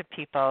suggest to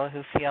people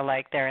who feel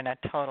like they're in a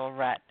total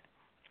rut?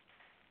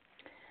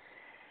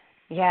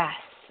 Yes,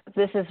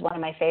 this is one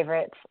of my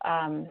favorites.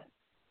 And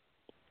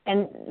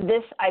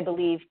this, I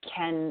believe,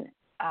 can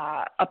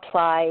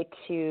apply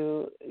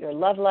to your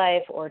love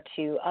life or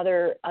to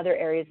other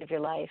areas of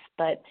your life.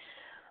 But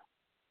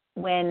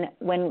when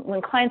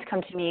clients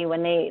come to me,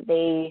 when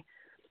they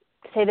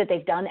say that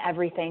they've done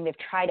everything, they've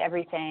tried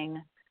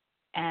everything,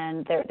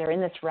 and they're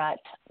in this rut,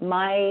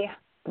 my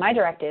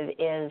directive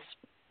is,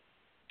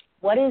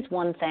 what is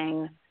one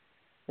thing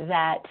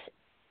that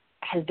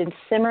has been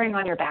simmering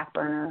on your back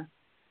burner?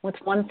 What's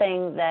one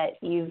thing that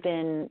you've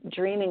been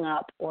dreaming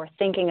up or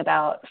thinking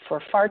about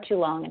for far too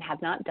long and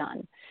have not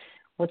done?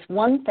 What's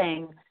one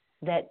thing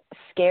that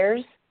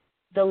scares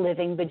the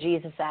living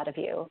bejesus out of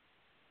you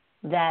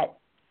that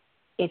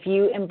if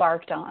you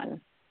embarked on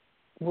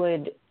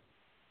would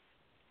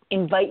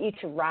invite you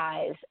to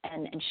rise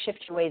and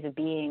shift your ways of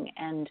being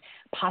and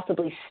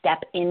possibly step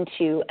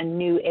into a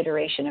new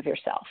iteration of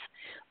yourself?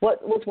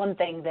 What was one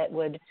thing that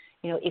would,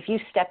 if you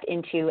stepped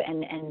into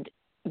and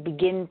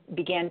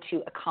began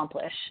to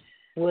accomplish,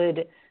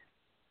 would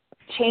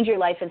change your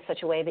life in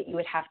such a way that you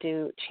would have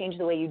to change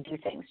the way you do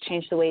things,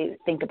 change the way you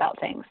think about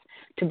things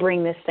to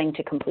bring this thing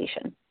to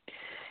completion?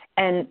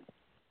 And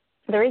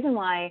the reason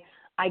why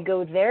I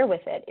go there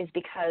with it is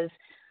because,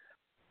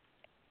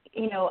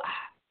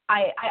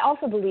 I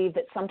also believe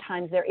that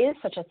sometimes there is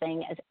such a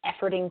thing as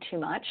efforting too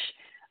much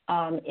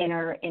in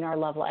our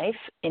love life,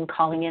 in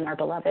calling in our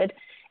beloved.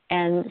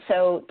 And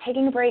so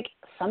taking a break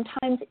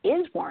sometimes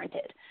is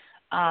warranted.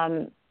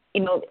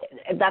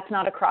 That's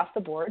not across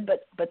the board,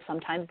 but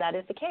sometimes that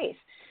is the case.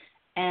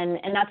 And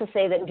not to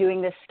say that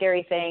doing this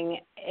scary thing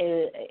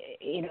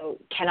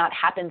cannot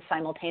happen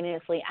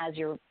simultaneously as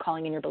you're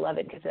calling in your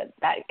beloved, because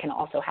that can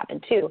also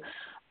happen too.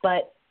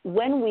 But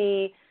when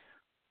we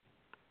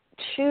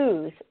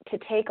choose to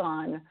take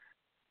on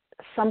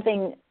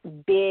something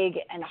big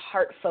and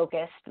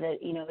heart-focused that,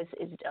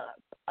 is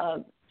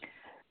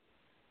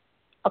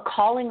a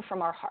calling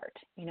from our heart.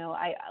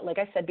 Like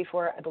I said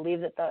before, I believe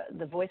that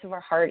the voice of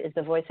our heart is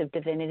the voice of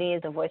divinity,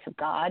 is the voice of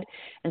God.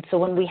 And so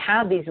when we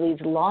have these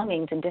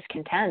longings and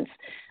discontents,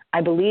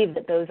 I believe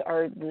that those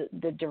are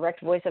the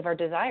direct voice of our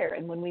desire.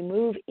 And when we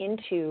move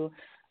into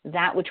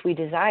that which we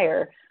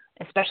desire,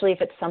 especially if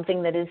it's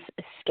something that is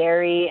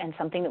scary and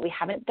something that we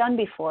haven't done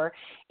before,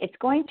 it's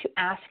going to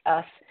ask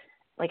us,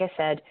 like I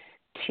said,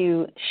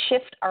 to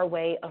shift our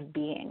way of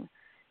being,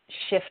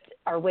 shift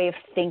our way of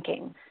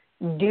thinking,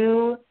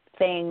 do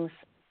things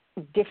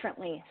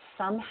differently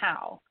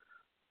somehow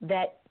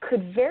that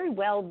could very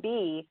well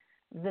be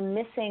the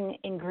missing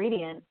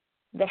ingredient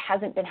that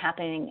hasn't been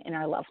happening in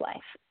our love life.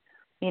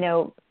 You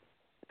know,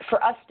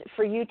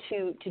 for you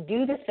to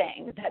do the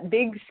thing, that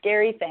big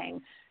scary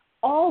thing,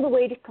 all the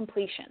way to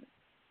completion,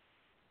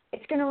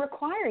 it's going to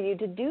require you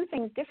to do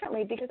things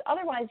differently, because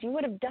otherwise you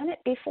would have done it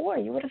before.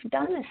 You would have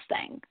done this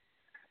thing.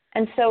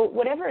 And so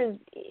whatever is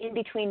in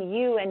between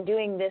you and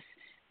doing this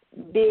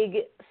big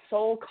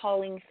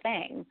soul-calling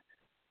thing,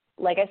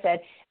 like I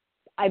said,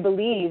 I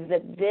believe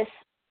that this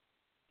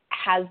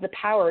has the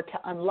power to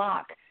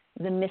unlock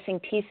the missing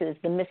pieces,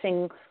 the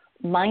missing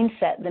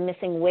mindset, the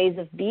missing ways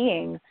of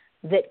being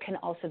that can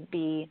also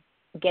be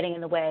getting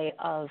in the way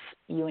of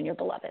you and your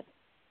beloved.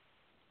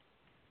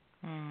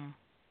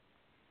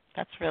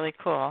 That's really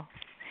cool.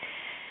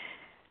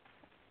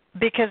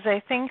 Because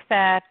I think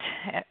that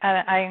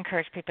I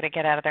encourage people to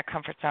get out of their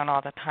comfort zone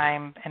all the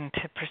time and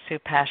to pursue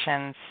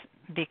passions,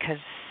 because,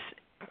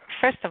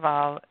 first of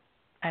all,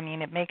 I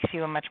mean, it makes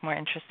you a much more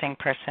interesting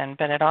person,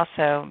 but it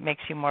also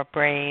makes you more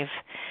brave,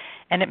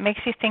 and it makes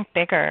you think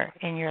bigger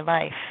in your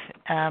life,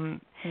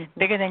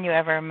 bigger than you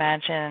ever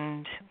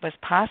imagined was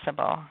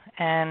possible.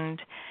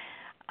 And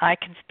I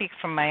can speak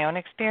from my own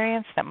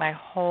experience that my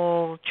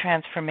whole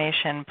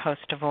transformation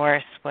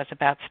post-divorce was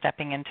about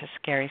stepping into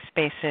scary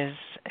spaces.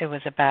 It was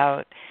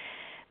about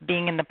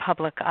being in the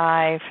public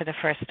eye for the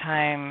first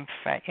time.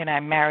 I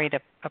married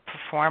a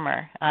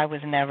performer. I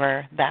was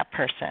never that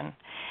person.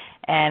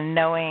 And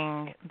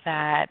knowing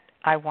that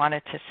I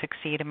wanted to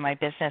succeed in my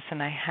business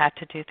and I had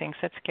to do things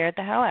that scared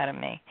the hell out of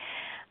me.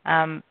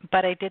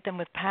 But I did them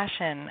with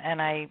passion, and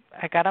I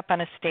got up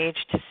on a stage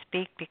to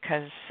speak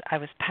because I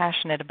was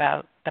passionate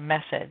about the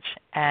message,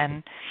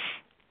 and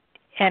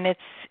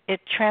it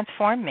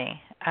transformed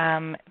me.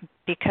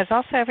 Because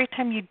also every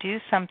time you do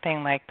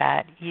something like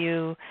that,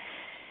 you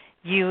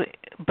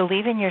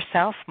believe in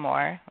yourself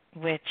more,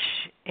 which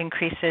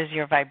increases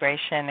your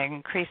vibration,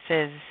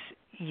 increases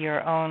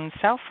your own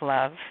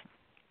self-love,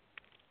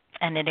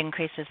 and it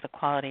increases the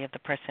quality of the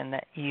person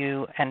that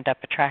you end up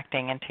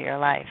attracting into your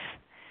life.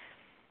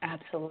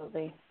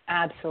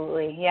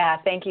 Absolutely. Yeah,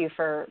 thank you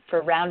for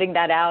rounding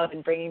that out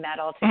and bringing that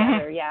all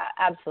together. Yeah,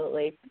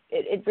 absolutely.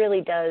 It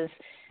really does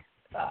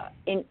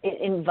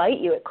invite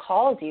you, it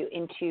calls you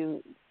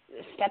into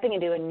stepping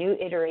into a new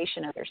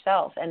iteration of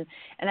yourself. And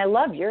I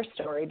love your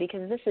story,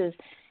 because this is,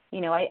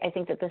 I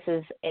think that this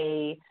is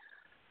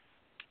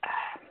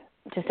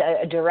just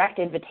a direct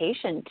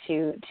invitation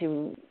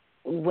to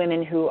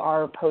women who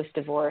are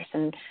post-divorce.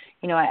 And,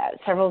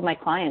 several of my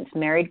clients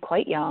married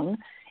quite young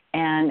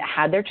and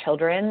had their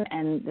children,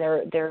 and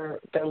their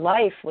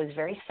life was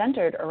very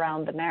centered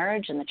around the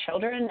marriage and the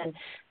children, and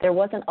there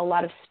wasn't a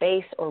lot of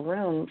space or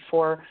room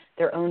for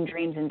their own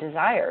dreams and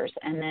desires.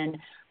 And then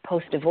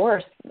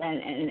post-divorce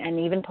and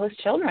even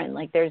post-children,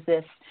 like there's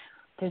this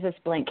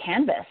blank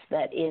canvas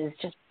that is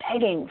just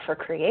begging for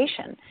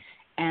creation.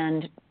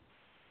 And,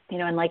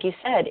 and like you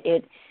said,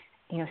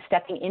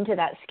 stepping into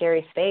that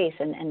scary space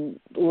and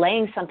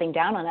laying something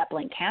down on that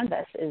blank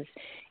canvas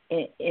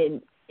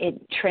it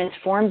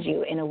transforms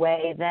you in a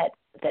way that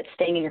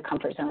staying in your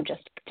comfort zone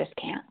just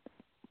can't.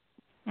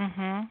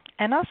 Mhm.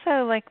 And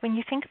also, like, when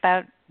you think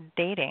about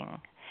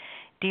dating,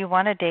 do you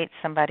want to date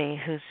somebody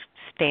who's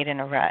stayed in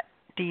a rut?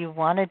 Do you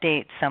want to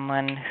date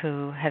someone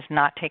who has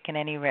not taken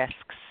any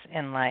risks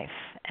in life?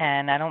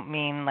 And I don't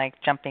mean like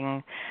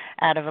jumping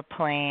out of a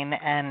plane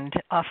and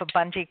off a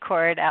bungee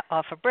cord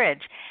off a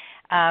bridge.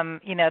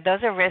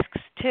 Those are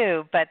risks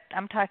too, but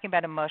I'm talking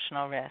about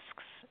emotional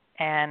risks.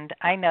 And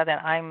I know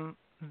that I'm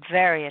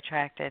very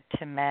attracted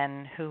to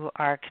men who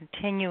are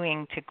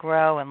continuing to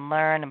grow and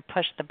learn and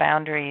push the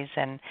boundaries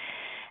and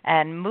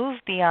move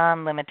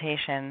beyond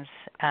limitations.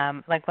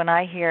 Like when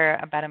I hear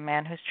about a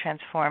man who's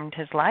transformed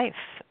his life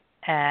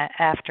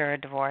after a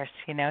divorce,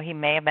 he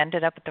may have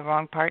ended up with the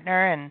wrong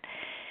partner and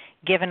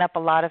given up a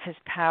lot of his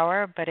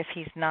power, but if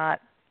he's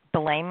not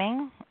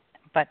blaming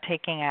but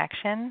taking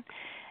action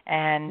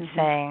and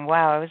saying,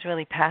 wow, I was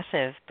really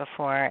passive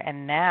before,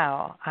 and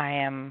now I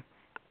am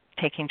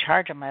taking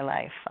charge of my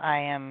life. I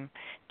am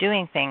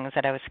doing things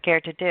that I was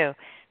scared to do.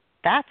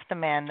 That's the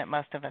man that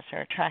most of us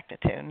are attracted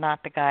to,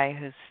 not the guy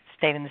who's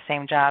stayed in the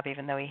same job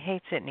even though he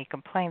hates it and he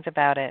complains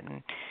about it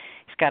and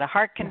he's got a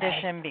heart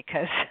condition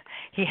because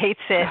he hates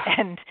it.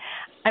 And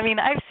I mean,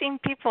 I've seen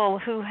people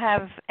who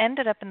have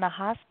ended up in the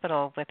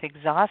hospital with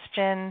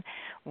exhaustion,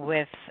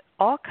 with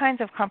all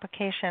kinds of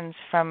complications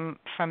from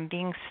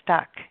being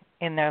stuck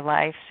in their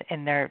lives,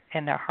 in their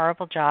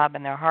horrible job,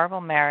 in their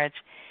horrible marriage,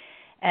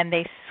 and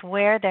they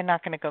swear they're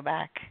not going to go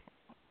back.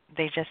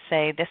 They just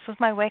say, this was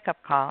my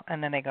wake-up call,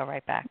 and then they go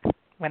right back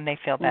when they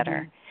feel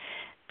better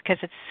because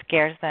it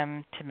scares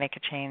them to make a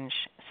change.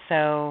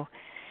 So,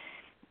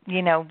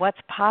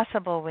 what's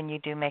possible when you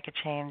do make a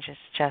change is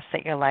just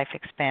that your life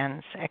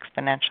expands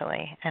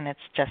exponentially, and it's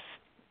just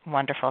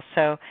wonderful.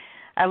 So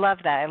I love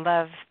that. I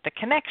love the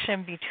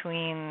connection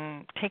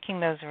between taking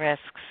those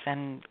risks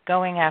and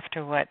going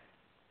after what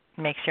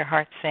makes your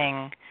heart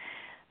sing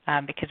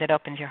because it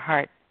opens your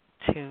heart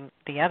to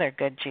the other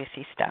good,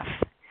 juicy stuff.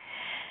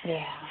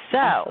 Yeah.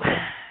 So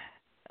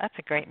That's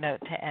a great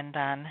note to end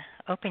on.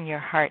 Open your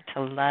heart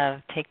to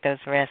love. Take those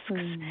risks.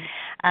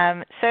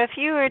 So if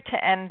you were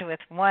to end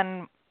with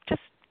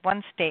just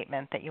one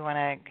statement that you want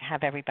to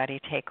have everybody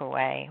take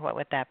away, what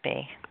would that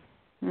be?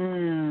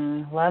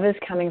 Love is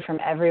coming from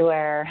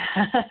everywhere.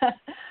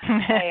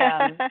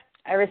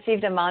 I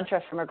received a mantra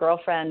from a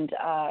girlfriend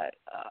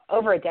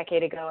over a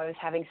decade ago. I was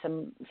having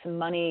some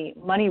money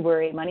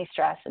worry, money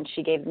stress, and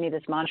she gave me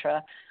this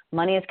mantra: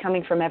 money is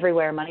coming from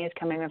everywhere. Money is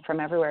coming from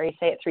everywhere. You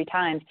say it 3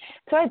 times.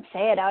 So I'd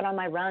say it out on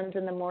my runs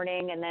in the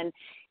morning, and then,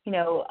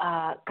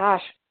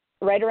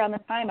 right around the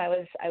time I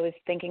was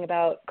thinking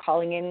about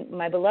calling in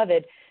my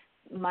beloved,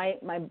 my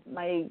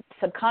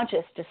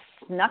subconscious just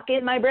snuck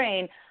in my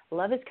brain: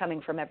 love is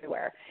coming from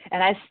everywhere.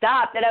 And I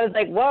stopped and I was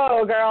like,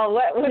 whoa, girl,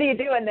 what are you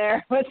doing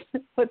there? What's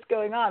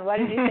going on? Why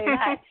did you say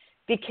that?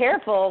 Be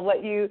careful what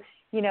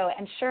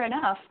and sure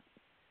enough,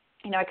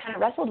 I kind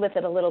of wrestled with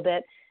it a little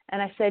bit,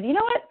 and I said, you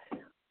know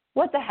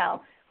what the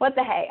hell? What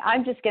the hey?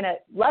 I'm just going to,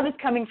 love is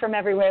coming from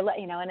everywhere,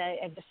 and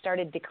I just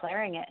started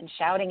declaring it and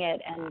shouting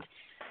it,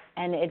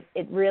 and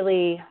it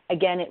really,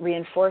 again, it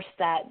reinforced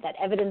that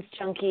evidence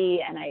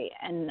junkie,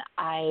 and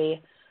I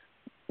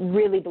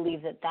really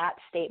believe that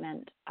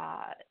statement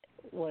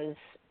was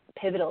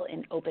pivotal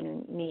in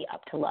opening me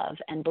up to love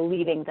and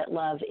believing that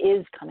love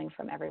is coming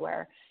from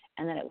everywhere,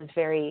 and that it was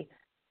very,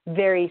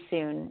 very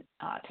soon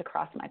to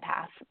cross my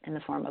path in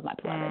the form of my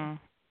beloved.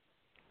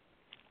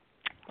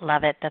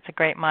 Love it. That's a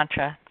great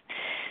mantra.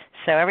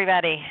 So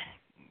everybody,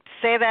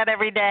 say that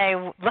every day.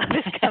 Love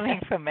is coming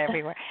from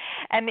everywhere.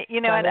 And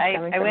you know what?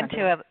 I went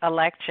to a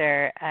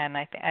lecture, and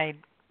it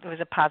was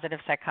a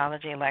positive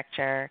psychology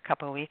lecture a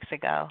couple of weeks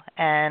ago,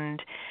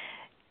 and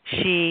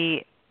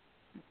she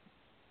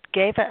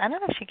I don't know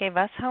if she gave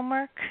us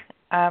homework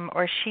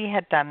or she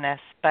had done this,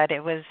 but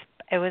it was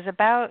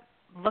about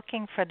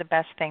looking for the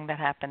best thing that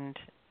happened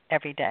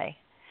every day.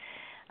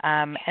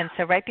 And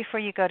so right before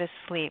you go to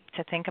sleep,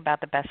 to think about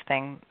the best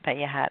thing that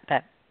you had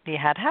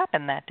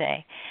happen that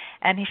day.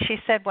 And she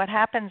said what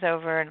happens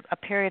over a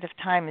period of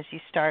time is you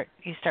start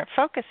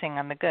focusing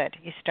on the good.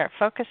 You start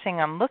focusing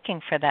on looking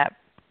for that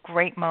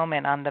great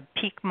moment, on the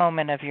peak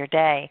moment of your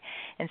day,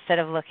 instead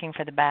of looking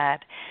for the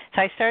bad.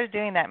 So I started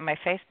doing that in my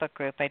Facebook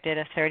group. I did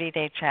a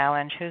 30-day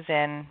challenge. Who's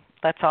in?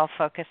 Let's all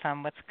focus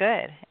on what's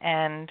good.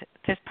 And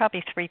there's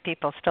probably 3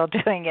 people still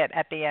doing it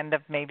at the end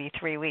of maybe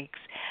 3 weeks.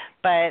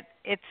 But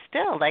it's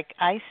still like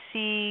I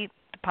see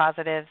the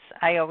positives.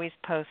 I always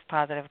post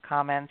positive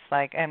comments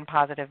and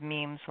positive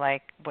memes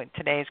like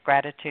today's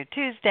Gratitude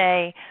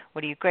Tuesday.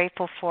 What are you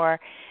grateful for?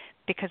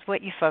 Because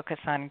what you focus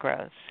on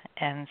grows.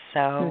 And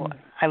so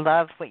I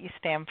love what you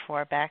stand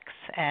for, Bex,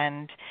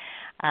 and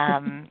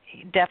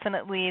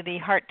definitely the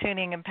heart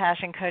tuning and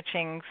passion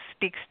coaching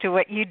speaks to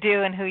what you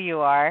do and who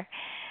you are.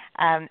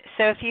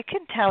 So if you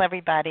could tell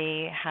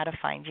everybody how to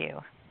find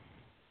you.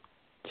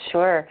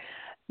 Sure.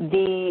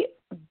 The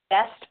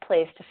best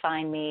place to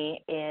find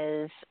me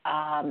is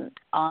on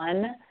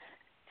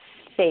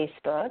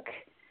Facebook,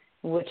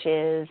 which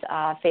is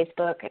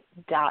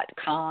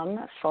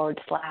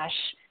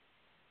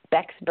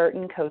facebook.com/Bex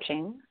Burton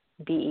Coaching,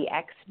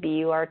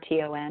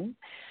 BEXBURTON.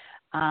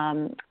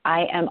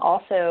 I am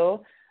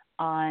also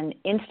on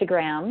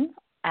Instagram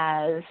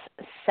as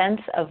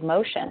Sense of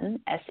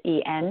Motion,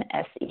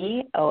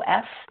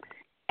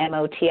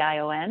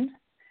 SENSEOFMOTION,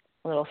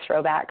 a little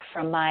throwback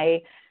from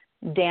my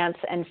dance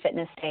and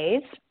fitness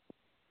days.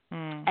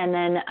 And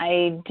then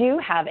I do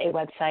have a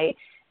website,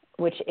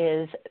 which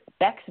is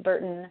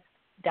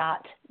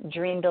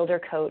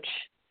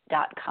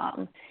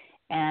bexburton.dreambuildercoach.com.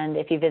 And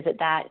if you visit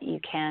that, you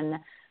can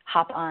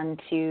hop on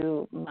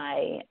to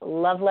my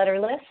love letter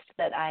list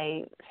that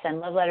I send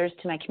love letters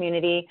to my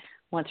community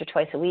once or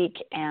twice a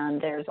week. And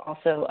there's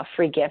also a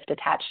free gift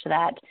attached to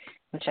that,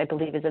 which I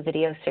believe is a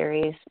video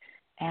series.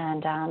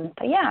 And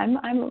but yeah,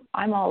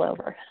 I'm all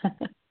over.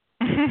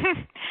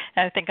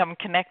 I think I'm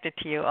connected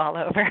to you all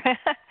over.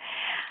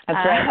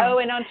 That's right. Oh,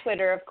 and on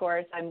Twitter, of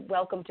course, I'm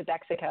welcome to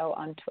Bexico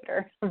on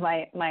Twitter.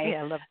 I like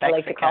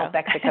to call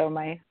Bexico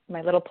my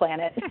little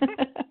planet.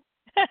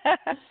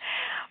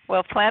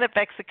 Well, Planet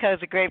Bexico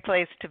is a great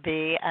place to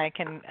be. I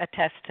can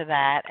attest to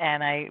that,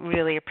 and I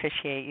really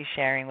appreciate you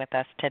sharing with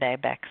us today,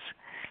 Bex.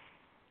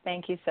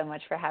 Thank you so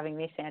much for having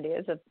me, Sandy.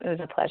 It was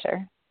a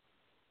pleasure.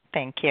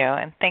 Thank you,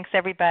 and thanks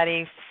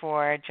everybody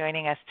for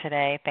joining us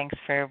today. Thanks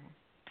for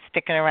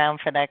sticking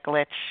around for that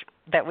glitch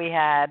that we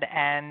had,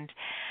 and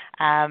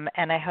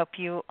I hope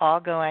you all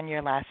go on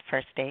your last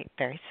first date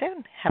very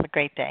soon. Have a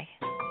great day.